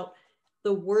brought out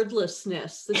the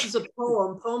wordlessness. This is a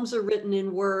poem. Poems are written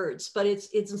in words, but it's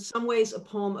in some ways a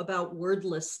poem about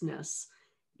wordlessness,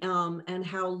 and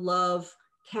how love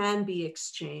can be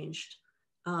exchanged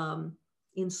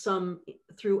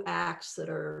through acts that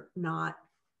are not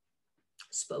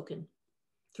spoken,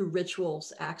 through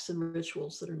rituals, acts and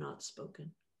rituals that are not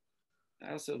spoken.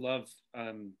 I also love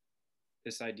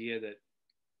this idea that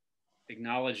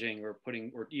acknowledging or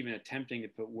putting or even attempting to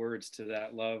put words to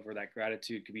that love or that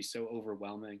gratitude could be so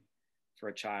overwhelming for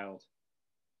a child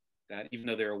that even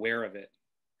though they're aware of it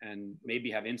and maybe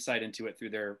have insight into it through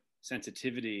their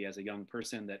sensitivity as a young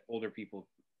person that older people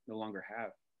no longer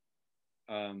have,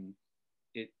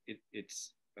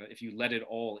 it's if you let it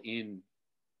all in,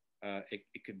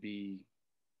 it could be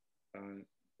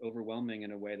overwhelming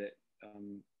in a way that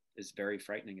is very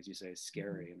frightening, as you say,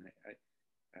 scary. And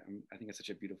I think it's such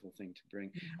a beautiful thing to bring.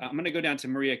 I'm going to go down to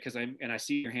Maria because I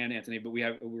see your hand, Anthony, but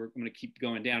we're going to keep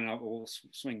going down, and we'll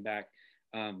swing back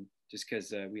just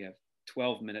because we have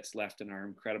 12 minutes left in our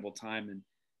incredible time, and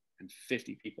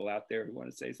 50 people out there who want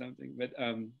to say something. But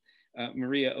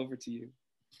Maria, over to you.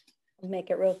 I'll make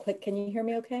it real quick. Can you hear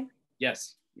me okay?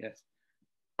 Yes, yes.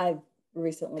 I've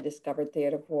recently discovered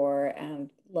Theater of War and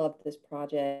loved this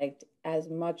project as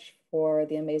much for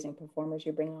the amazing performers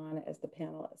you bring on as the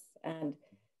panelists. And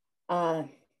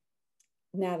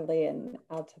Natalie and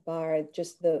Altabar,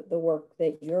 just the work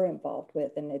that you're involved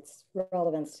with and its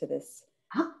relevance to this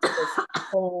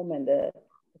poem and the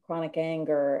chronic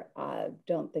anger. I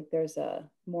don't think there's a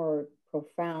more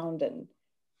profound and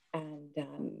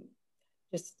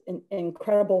just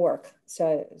incredible work.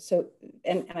 So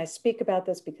I speak about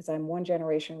this because I'm one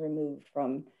generation removed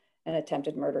from an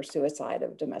attempted murder, suicide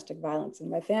of domestic violence in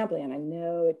my family. And I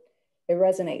know it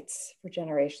resonates for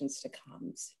generations to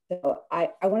come. So I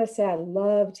want to say I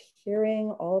loved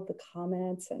hearing all of the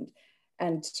comments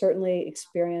and certainly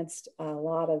experienced a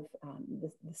lot of the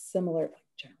similar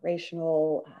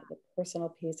generational, the personal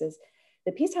pieces.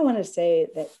 The piece I want to say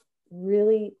that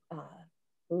really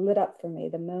lit up for me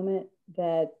the moment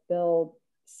that Bill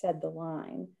said the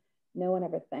line, "No one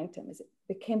ever thanked him," is it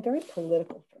became very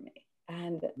political for me.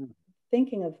 And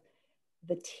thinking of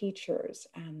the teachers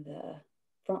and the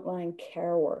frontline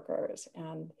care workers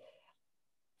and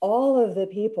all of the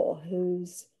people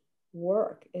whose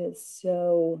work is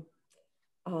so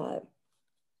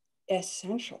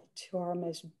essential to our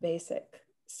most basic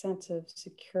sense of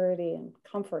security and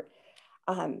comfort,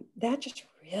 that just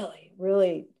really,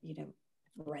 really,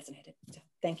 resonated. So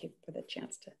thank you for the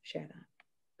chance to share that.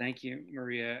 Thank you,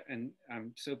 Maria. And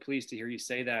I'm so pleased to hear you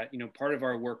say that. Part of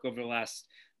our work over the last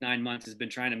 9 months has been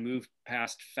trying to move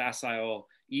past facile,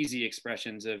 easy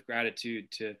expressions of gratitude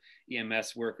to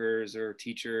EMS workers or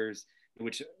teachers,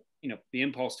 which, the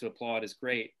impulse to applaud is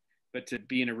great, but to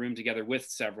be in a room together with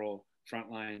several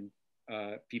frontline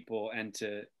people and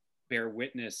to bear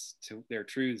witness to their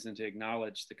truths and to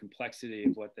acknowledge the complexity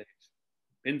of what they've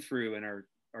been through and are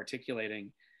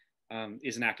articulating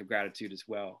is an act of gratitude as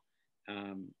well.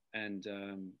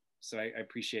 So I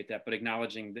appreciate that, but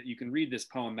acknowledging that you can read this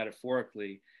poem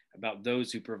metaphorically about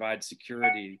those who provide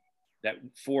security that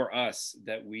for us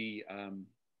that we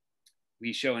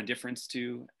show indifference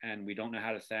to and we don't know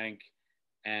how to thank,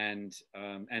 and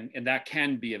that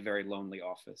can be a very lonely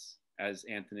office, as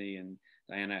Anthony and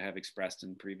Diana have expressed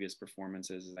in previous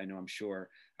performances. I know I'm sure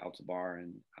Altabar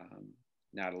and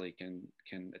Natalie can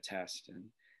attest,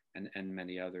 and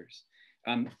many others.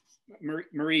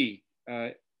 Marie,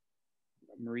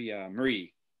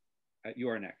 you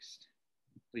are next,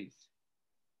 please.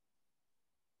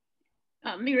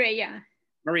 Mireya.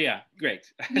 Maria,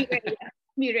 great.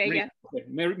 Mireya.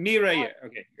 Mireya,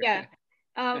 okay. Yeah.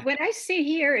 What I see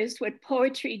here is what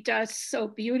poetry does so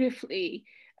beautifully,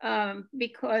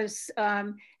 because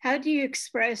how do you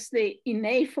express the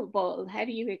ineffable? How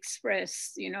do you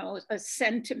express, a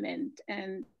sentiment?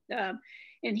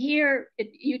 And here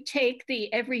you take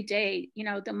the everyday,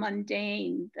 the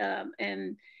mundane,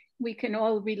 and we can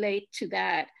all relate to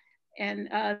that. And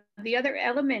the other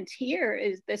element here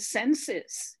is the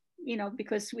senses, you know,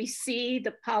 because we see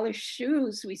the polished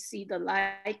shoes, we see the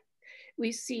light,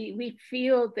 we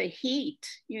feel the heat,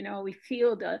 you know, we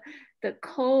feel the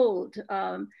cold,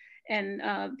 and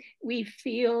we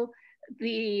feel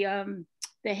the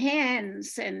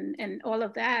hands and all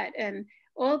of that. And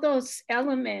all those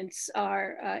elements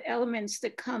are elements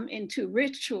that come into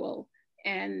ritual.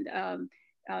 And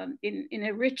in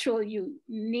a ritual, you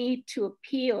need to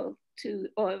appeal to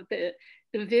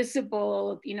the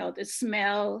visible, you know, the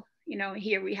smell, you know,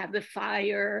 here we have the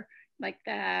fire like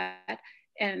that,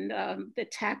 and the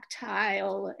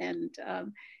tactile, and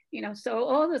you know, so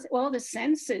all the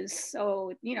senses.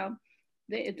 So, you know,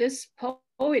 this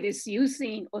poet is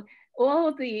using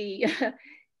all the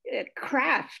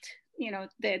craft, you know,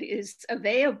 that is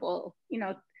available, you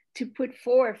know, to put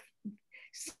forth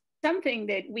something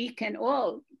that we can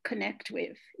all connect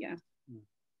with. Yeah.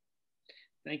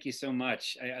 Thank you so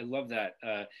much. I love that.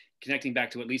 Connecting back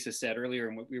to what Lisa said earlier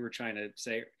and what we were trying to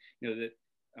say, you know,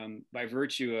 that by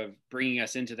virtue of bringing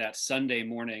us into that Sunday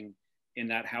morning in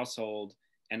that household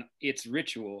and its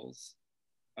rituals,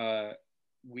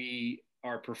 we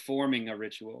are performing a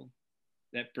ritual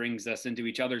that brings us into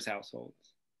each other's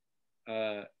households.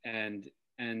 And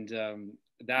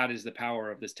that is the power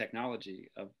of this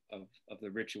technology of the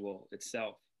ritual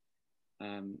itself.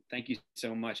 Thank you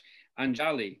so much.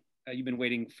 Anjali, you've been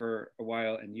waiting for a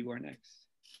while and you are next.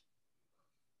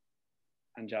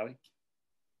 Anjali,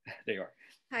 there you are.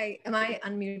 Hi, am I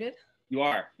unmuted? You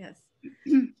are. Yes.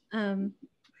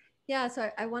 Yeah,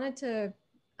 so I wanted to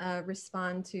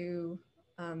respond to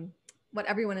what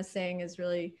everyone is saying is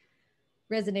really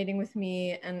resonating with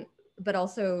me, but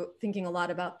also thinking a lot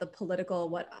about the political,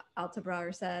 what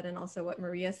Altabrauer said, and also what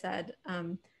Maria said.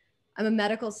 I'm a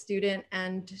medical student,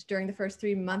 and during the first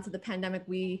 3 months of the pandemic,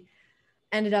 we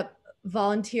ended up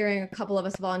volunteering, a couple of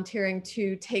us volunteering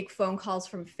to take phone calls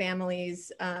from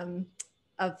families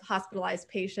of hospitalized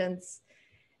patients,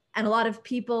 and a lot of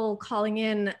people calling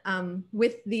in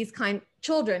with these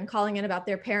children calling in about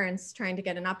their parents, trying to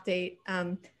get an update.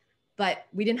 But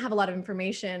we didn't have a lot of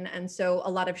information. And so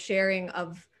a lot of sharing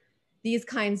of these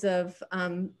kinds of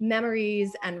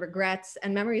memories and regrets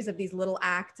and memories of these little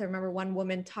acts. I remember one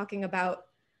woman talking about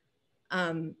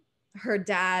her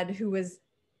dad, who was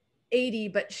 80,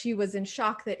 but she was in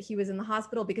shock that he was in the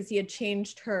hospital because he had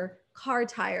changed her car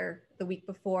tire the week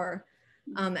before.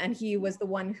 And he was the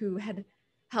one who had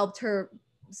helped her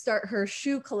start her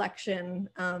shoe collection.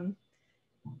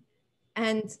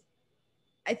 And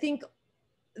I think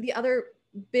the other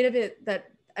bit of it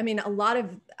that, I mean, a lot of,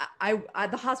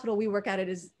 the hospital we work at,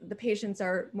 the patients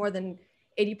are more than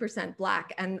 80%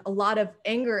 Black, and a lot of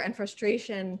anger and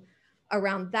frustration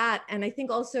around that. And I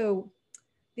think also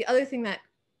the other thing that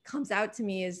comes out to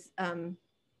me is,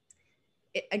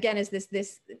 again, is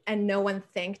this, and no one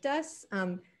thanked us.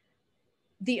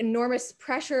 The enormous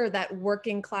pressure that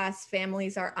working class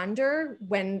families are under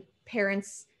when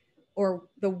parents or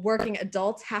the working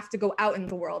adults have to go out in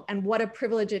the world, and what a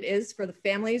privilege it is for the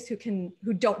families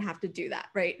who don't have to do that,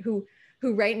 right? Who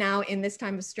right now in this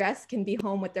time of stress can be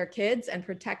home with their kids and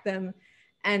protect them,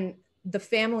 and the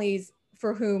families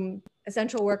for whom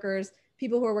essential workers,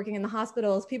 people who are working in the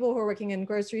hospitals, people who are working in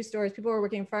grocery stores, people who are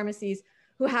working in pharmacies,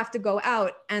 who have to go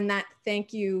out, and that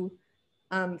thank you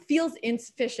feels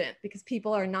insufficient because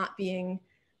people are not being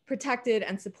protected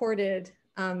and supported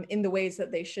in the ways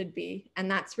that they should be. And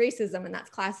that's racism and that's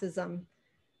classism.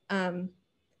 And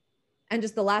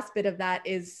just the last bit of that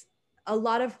is a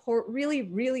lot of really,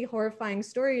 really horrifying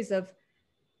stories of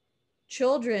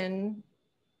children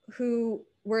who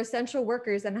were essential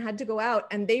workers and had to go out,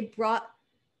 and they brought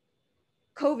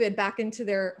COVID back into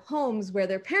their homes where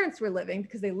their parents were living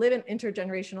because they live in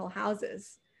intergenerational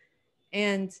houses.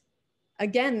 And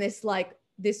again, this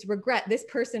regret, this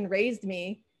person raised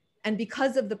me, and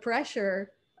because of the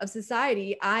pressure of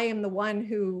society, I am the one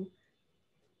who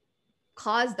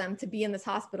caused them to be in this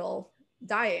hospital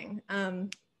dying.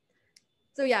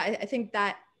 So yeah, I think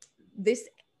that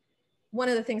one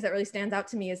of the things that really stands out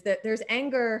to me is that there's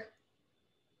anger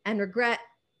and regret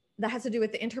that has to do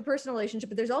with the interpersonal relationship,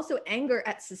 but there's also anger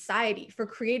at society for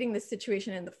creating this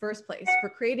situation in the first place, for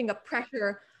creating a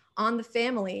pressure on the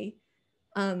family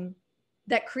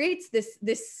that creates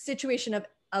this situation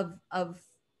of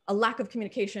a lack of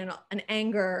communication, an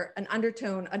anger, an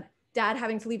undertone, a dad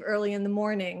having to leave early in the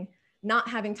morning, not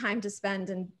having time to spend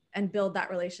and build that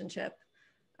relationship.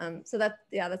 So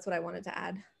that's what I wanted to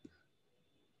add.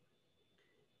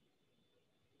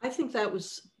 I think that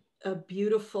was a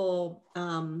beautiful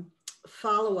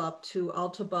follow-up to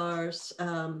Altabar's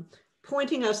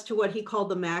pointing us to what he called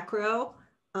the macro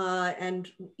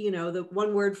and the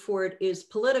one word for it is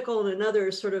political, and another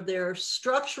is sort of there are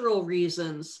structural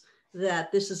reasons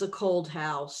that this is a cold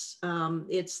house.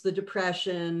 It's the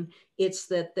Depression, it's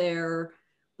that they're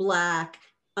Black.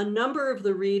 A number of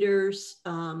the readers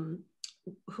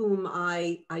whom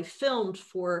I filmed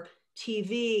for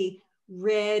TV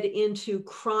read into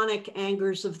chronic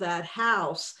angers of that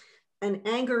house, an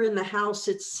anger in the house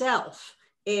itself,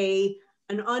 an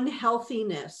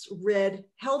unhealthiness, read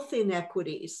health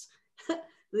inequities,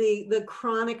 the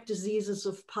chronic diseases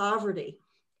of poverty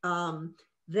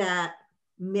that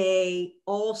may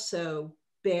also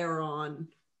bear on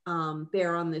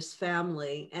this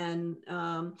family, and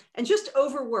just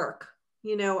overwork.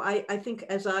 I think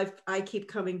as I keep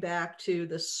coming back to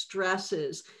the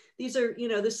stresses. These are,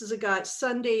 this is a guy,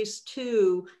 Sundays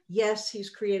too. Yes,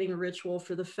 he's creating a ritual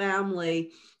for the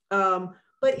family, but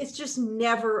it's just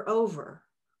never over.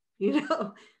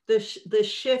 The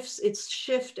shifts, it's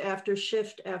shift after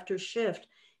shift after shift.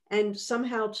 And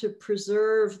somehow to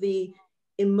preserve the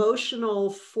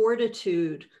emotional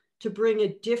fortitude to bring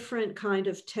a different kind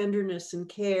of tenderness and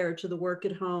care to the work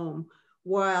at home,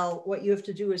 while what you have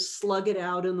to do is slug it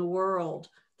out in the world.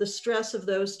 The stress of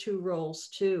those two roles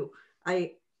too.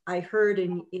 I heard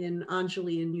in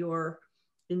Anjali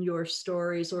in your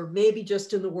stories, or maybe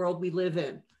just in the world we live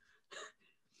in.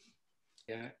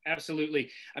 Yeah,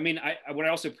 absolutely. I mean, what I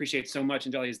also appreciate so much,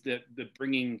 Anjali, is the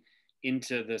bringing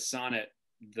into the sonnet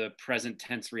the present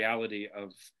tense reality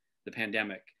of the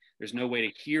pandemic. There's no way to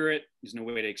hear it. There's no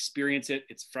way to experience it.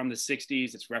 It's from the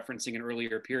 60s. It's referencing an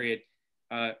earlier period.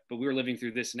 But we're living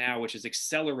through this now, which has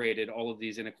accelerated all of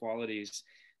these inequalities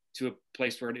to a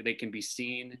place where they can be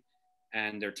seen,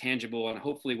 and they're tangible, and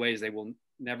hopefully ways they will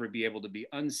never be able to be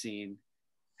unseen.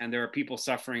 And there are people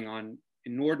suffering on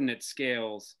inordinate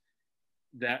scales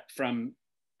that from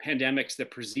pandemics that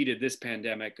preceded this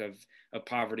pandemic of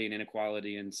poverty and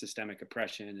inequality and systemic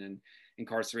oppression and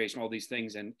incarceration, all these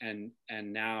things. And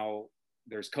now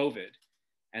there's COVID.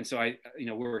 And so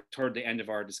we're toward the end of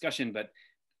our discussion, but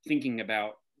thinking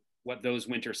about what those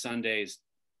winter Sundays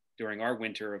during our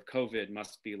winter of COVID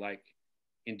must be like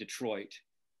in Detroit,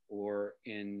 or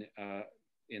in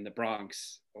the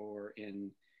Bronx, or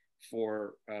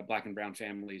for Black and brown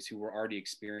families who were already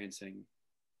experiencing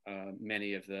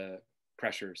many of the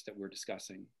pressures that we're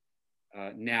discussing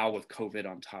now with COVID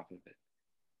on top of it.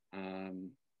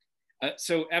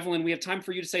 So Evelyn, we have time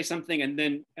for you to say something, and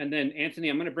then Anthony,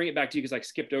 I'm going to bring it back to you because I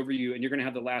skipped over you, and you're going to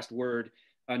have the last word.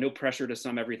 No pressure to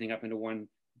sum everything up into one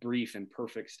brief and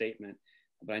perfect statement,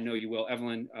 but I know you will.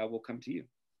 Evelyn, we'll come to you.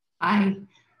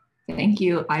 Thank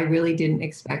you. I really didn't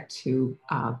expect to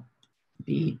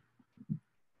be,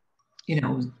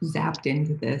 zapped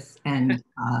into this. And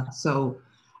so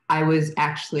I was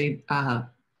actually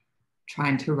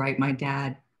trying to write my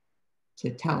dad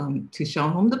to show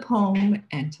him the poem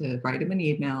and to write him an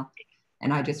email.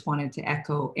 And I just wanted to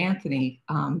echo Anthony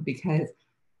because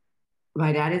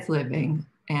my dad is living,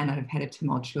 and I've had a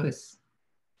tumultuous,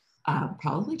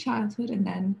 probably childhood and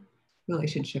then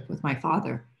relationship with my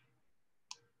father.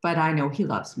 But I know he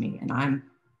loves me, and I'm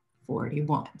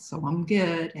 41, so I'm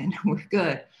good and we're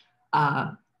good.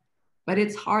 But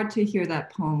it's hard to hear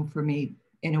that poem for me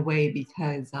in a way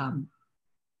because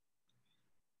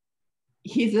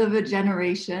he's of a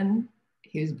generation.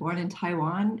 He was born in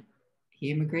Taiwan.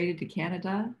 He immigrated to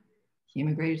Canada. He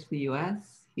immigrated to the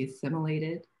US. He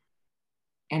assimilated,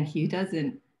 and he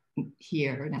doesn't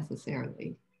hear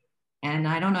necessarily. And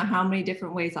I don't know how many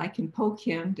different ways I can poke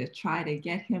him to try to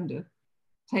get him to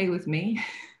play with me.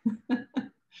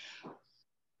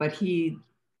 But he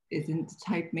isn't the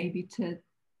type maybe to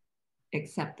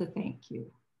accept the thank you,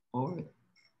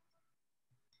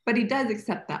 but he does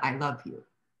accept that I love you.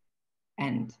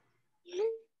 And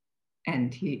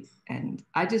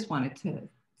I just wanted to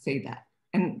say that.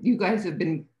 And you guys have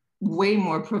been way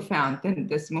more profound than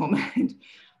this moment.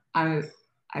 I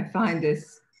find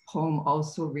this poem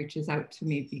also reaches out to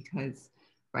me because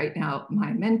right now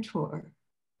my mentor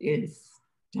is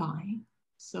dying.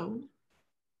 So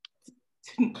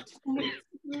it's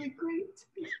really great.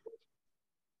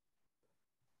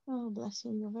 Oh, bless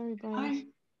you. You're very brave. I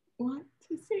want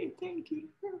to say thank you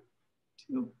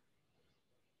to.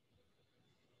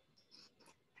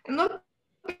 And look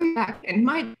back, and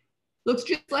mine looks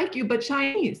just like you, but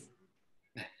Chinese.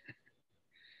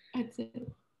 That's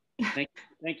it.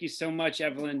 Thank you so much,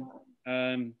 Evelyn.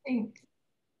 Thanks.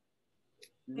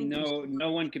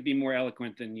 No one could be more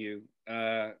eloquent than you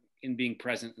in being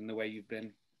present in the way you've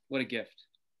been. What a gift.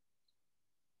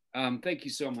 Thank you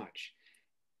so much.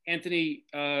 Anthony,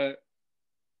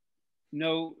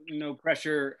 no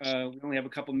pressure. We only have a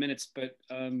couple minutes, but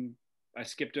I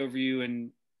skipped over you,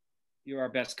 and You're our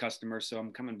best customer, so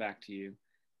I'm coming back to you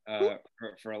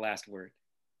for a last word.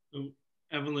 So,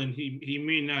 Evelyn, he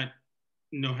may not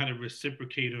know how to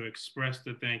reciprocate or express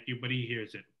the thank you, but he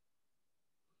hears it.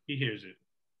 He hears it.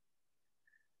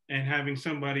 And having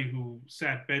somebody who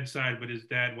sat bedside with his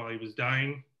dad while he was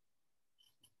dying,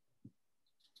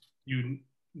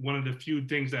 one of the few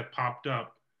things that popped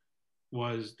up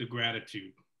was the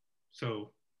gratitude. So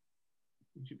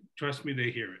trust me, they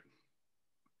hear it.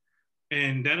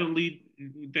 And that'll lead,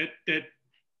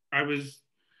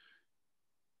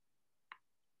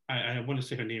 I want to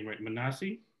say her name right,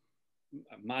 Manasi?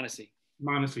 Manasi.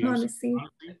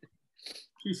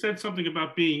 She said something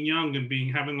about being young and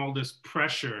having all this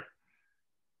pressure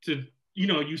to,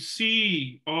 you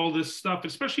see all this stuff,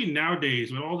 especially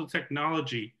nowadays with all the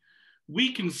technology.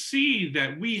 We can see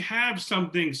that we have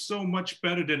something so much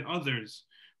better than others.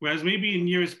 Whereas maybe in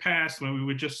years past when we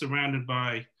were just surrounded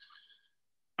by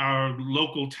our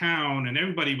local town and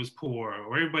everybody was poor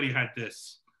or everybody had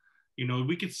this,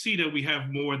 we could see that we have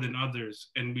more than others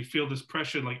and we feel this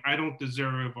pressure like I don't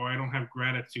deserve or I don't have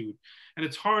gratitude. And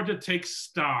it's hard to take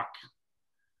stock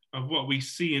of what we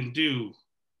see and do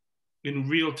in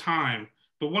real time.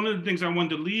 But one of the things I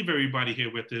wanted to leave everybody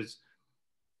here with is,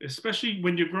 especially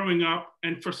when you're growing up,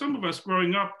 and for some of us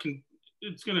growing up,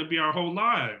 it's gonna be our whole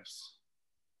lives.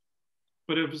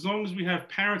 But as long as we have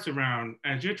parents around,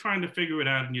 as you're trying to figure it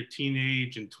out in your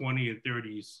teenage and 20 and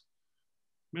 30s,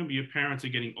 remember your parents are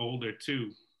getting older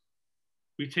too.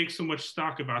 We take so much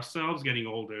stock of ourselves getting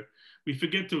older. We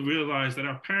forget to realize that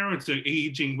our parents are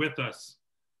aging with us.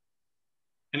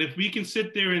 And if we can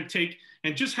sit there and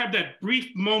just have that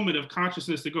brief moment of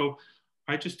consciousness to go,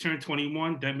 I just turned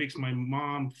 21, that makes my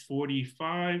mom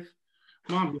 45.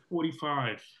 Mom, you're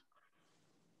 45.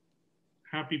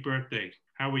 Happy birthday.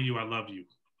 How are you? I love you.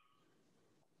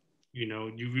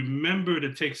 You remember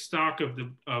to take stock of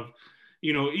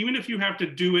even if you have to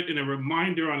do it in a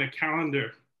reminder on a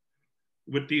calendar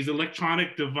with these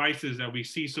electronic devices that we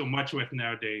see so much with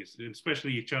nowadays,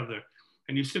 especially each other.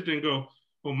 And you sit there and go,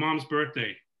 oh, mom's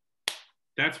birthday.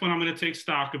 That's when I'm going to take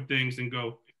stock of things and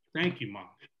go, thank you, mom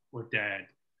or dad,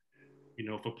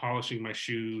 for polishing my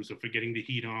shoes or for getting the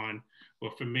heat on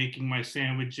or for making my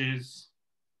sandwiches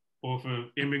or for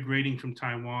immigrating from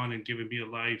Taiwan and giving me a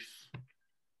life.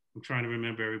 I'm trying to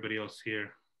remember everybody else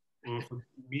here. Or for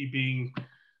me being,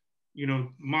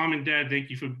 mom and dad,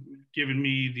 thank you for giving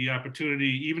me the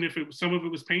opportunity, even if some of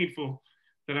it was painful,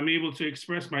 that I'm able to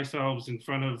express myself in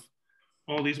front of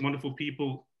all these wonderful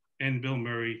people and Bill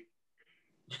Murray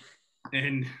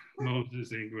and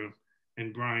Moses Ingram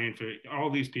and Brian, for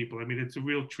all these people. I mean, it's a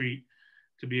real treat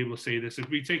to be able to say this. If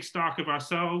we take stock of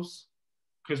ourselves,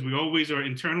 because we always are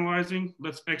internalizing,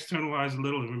 let's externalize a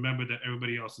little and remember that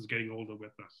everybody else is getting older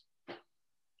with us.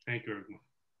 Thank you, everyone.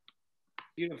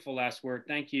 Beautiful last word.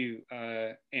 Thank you,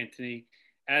 Anthony.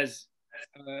 As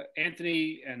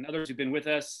Anthony and others who've been with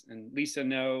us and Lisa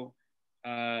know,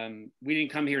 we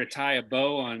didn't come here to tie a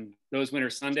bow on those winter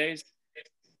Sundays.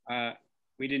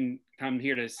 We didn't come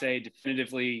here to say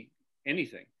definitively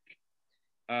anything.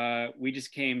 We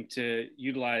just came to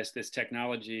utilize this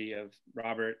technology of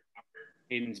Robert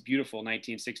Hayden's beautiful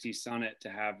 1960s sonnet to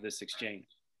have this exchange.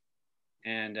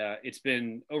 And it's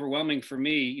been overwhelming for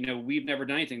me. We've never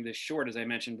done anything this short, as I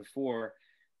mentioned before.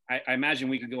 I imagine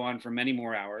we could go on for many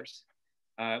more hours.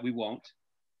 We won't.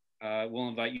 We'll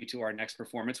invite you to our next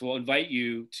performance. We'll invite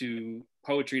you to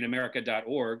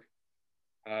poetryinamerica.org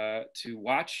to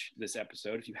watch this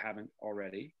episode if you haven't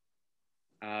already,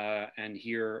 and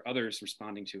hear others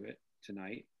responding to it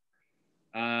tonight.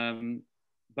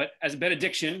 But as a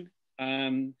benediction,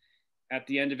 at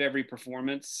the end of every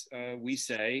performance, we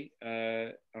say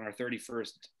on our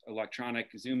 31st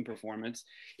electronic Zoom performance,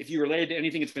 if you related to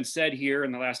anything that's been said here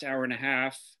in the last hour and a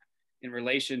half in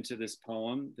relation to this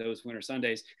poem, Those Winter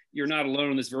Sundays, you're not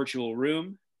alone in this virtual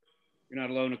room. You're not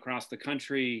alone across the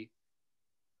country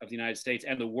of the United States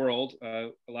and the world.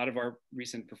 A lot of our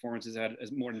recent performances had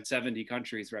more than 70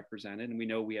 countries represented, and we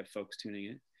know we have folks tuning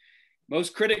in.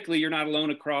 Most critically, you're not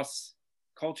alone across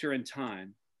culture and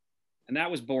time. And that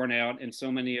was borne out in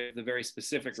so many of the very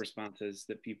specific responses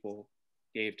that people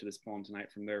gave to this poem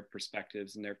tonight from their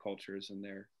perspectives and their cultures and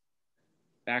their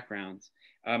backgrounds.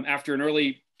 After an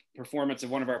early performance of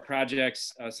one of our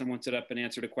projects, someone stood up and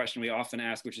answered a question we often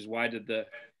ask, which is why did the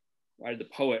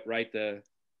poet write the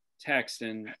text?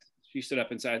 And she stood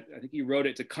up and said, I think he wrote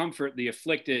it to comfort the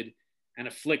afflicted and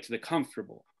afflict the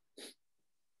comfortable,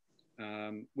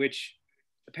 which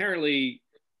apparently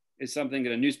is something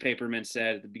that a newspaperman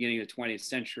said at the beginning of the 20th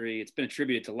century. It's been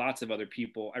attributed to lots of other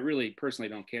people. I really personally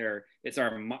don't care. It's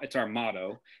our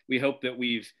motto. We hope that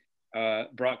we've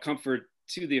brought comfort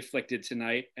to the afflicted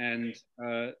tonight, and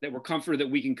that we're comforted that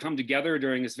we can come together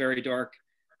during this very dark,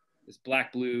 this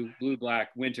blue-black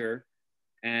winter,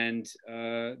 and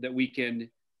that we can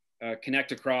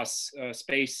connect across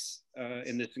space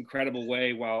in this incredible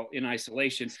way while in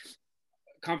isolation.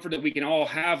 Comfort that we can all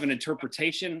have an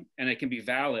interpretation, and it can be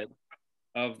valid,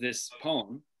 of this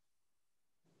poem.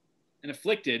 And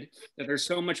afflicted that there's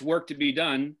so much work to be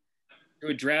done to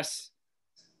address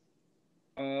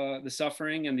the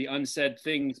suffering and the unsaid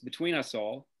things between us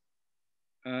all,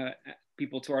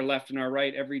 people to our left and our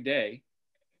right every day.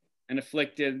 And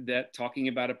afflicted that talking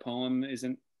about a poem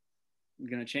isn't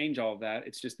going to change all of that.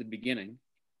 It's just the beginning.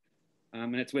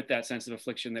 And it's with that sense of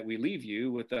affliction that we leave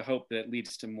you, with the hope that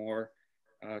leads to more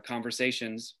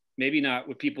conversations, maybe not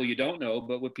with people you don't know,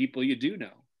 but with people you do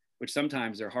know, which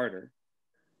sometimes are harder.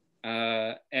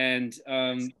 If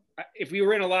we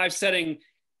were in a live setting,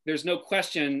 there's no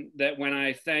question that when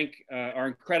I thank our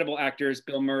incredible actors,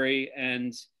 Bill Murray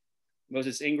and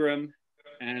Moses Ingram,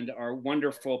 and our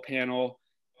wonderful panel,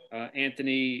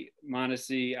 Anthony,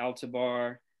 Manasi,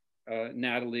 Altabar,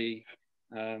 Natalie,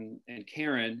 and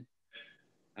Karen,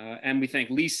 and we thank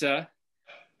Lisa,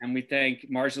 and we thank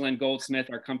Marjolaine Goldsmith,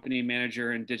 our company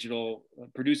manager and digital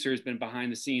producer, has been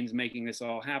behind the scenes making this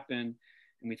all happen.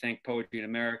 And we thank Poetry in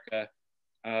America.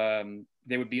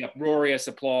 There would be uproarious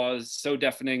applause, so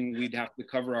deafening we'd have to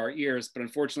cover our ears, but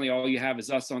unfortunately all you have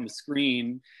is us on the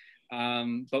screen.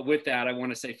 But with that, I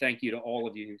want to say thank you to all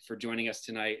of you for joining us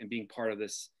tonight and being part of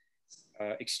this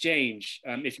exchange.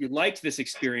 If you liked this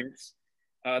experience,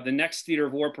 the next Theater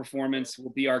of War performance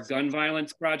will be our gun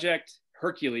violence project,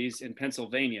 Hercules, in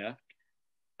Pennsylvania.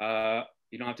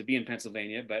 You don't have to be in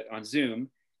Pennsylvania, but on Zoom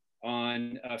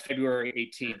on February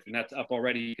 18th, and that's up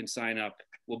already. You can sign up.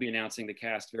 We'll be announcing the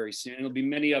cast very soon. There'll be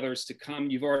many others to come.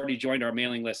 You've already joined our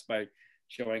mailing list by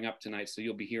showing up tonight, so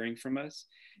you'll be hearing from us.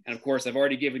 And of course, I've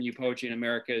already given you Poetry in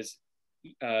America's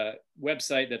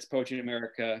website. That's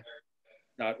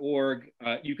poetryinamerica.org.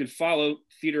 You can follow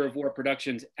Theater of War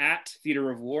Productions at Theater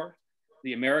of War,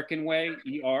 the American way,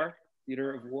 ER,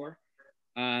 Theater of War,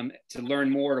 to learn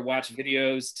more, to watch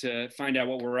videos, to find out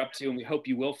what we're up to. And we hope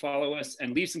you will follow us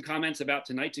and leave some comments about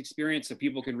tonight's experience so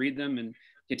people can read them and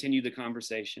continue the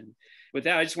conversation. With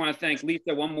that, I just want to thank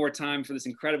Lisa one more time for this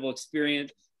incredible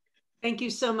experience. Thank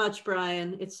you so much,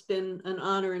 Brian. It's been an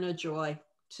honor and a joy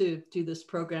to do this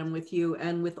program with you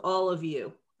and with all of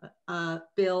you,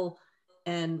 Bill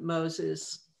and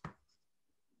Moses.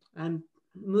 I'm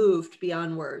moved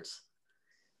beyond words.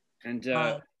 And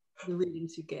the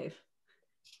readings you gave.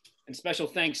 And special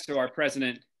thanks to our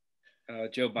president,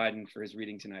 Joe Biden, for his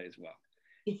reading tonight as well.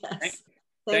 Yes.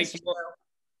 Thank you all.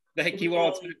 Thank you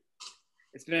all.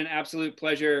 It's been an absolute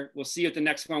pleasure. We'll see you at the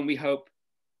next one, we hope.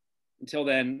 Until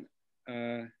then,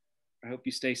 I hope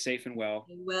you stay safe and well.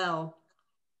 Well.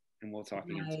 And we'll talk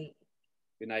again. Night.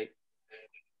 Good night.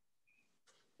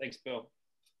 Thanks, Bill.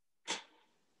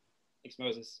 Thanks,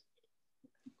 Moses.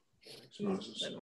 Thanks, Moses.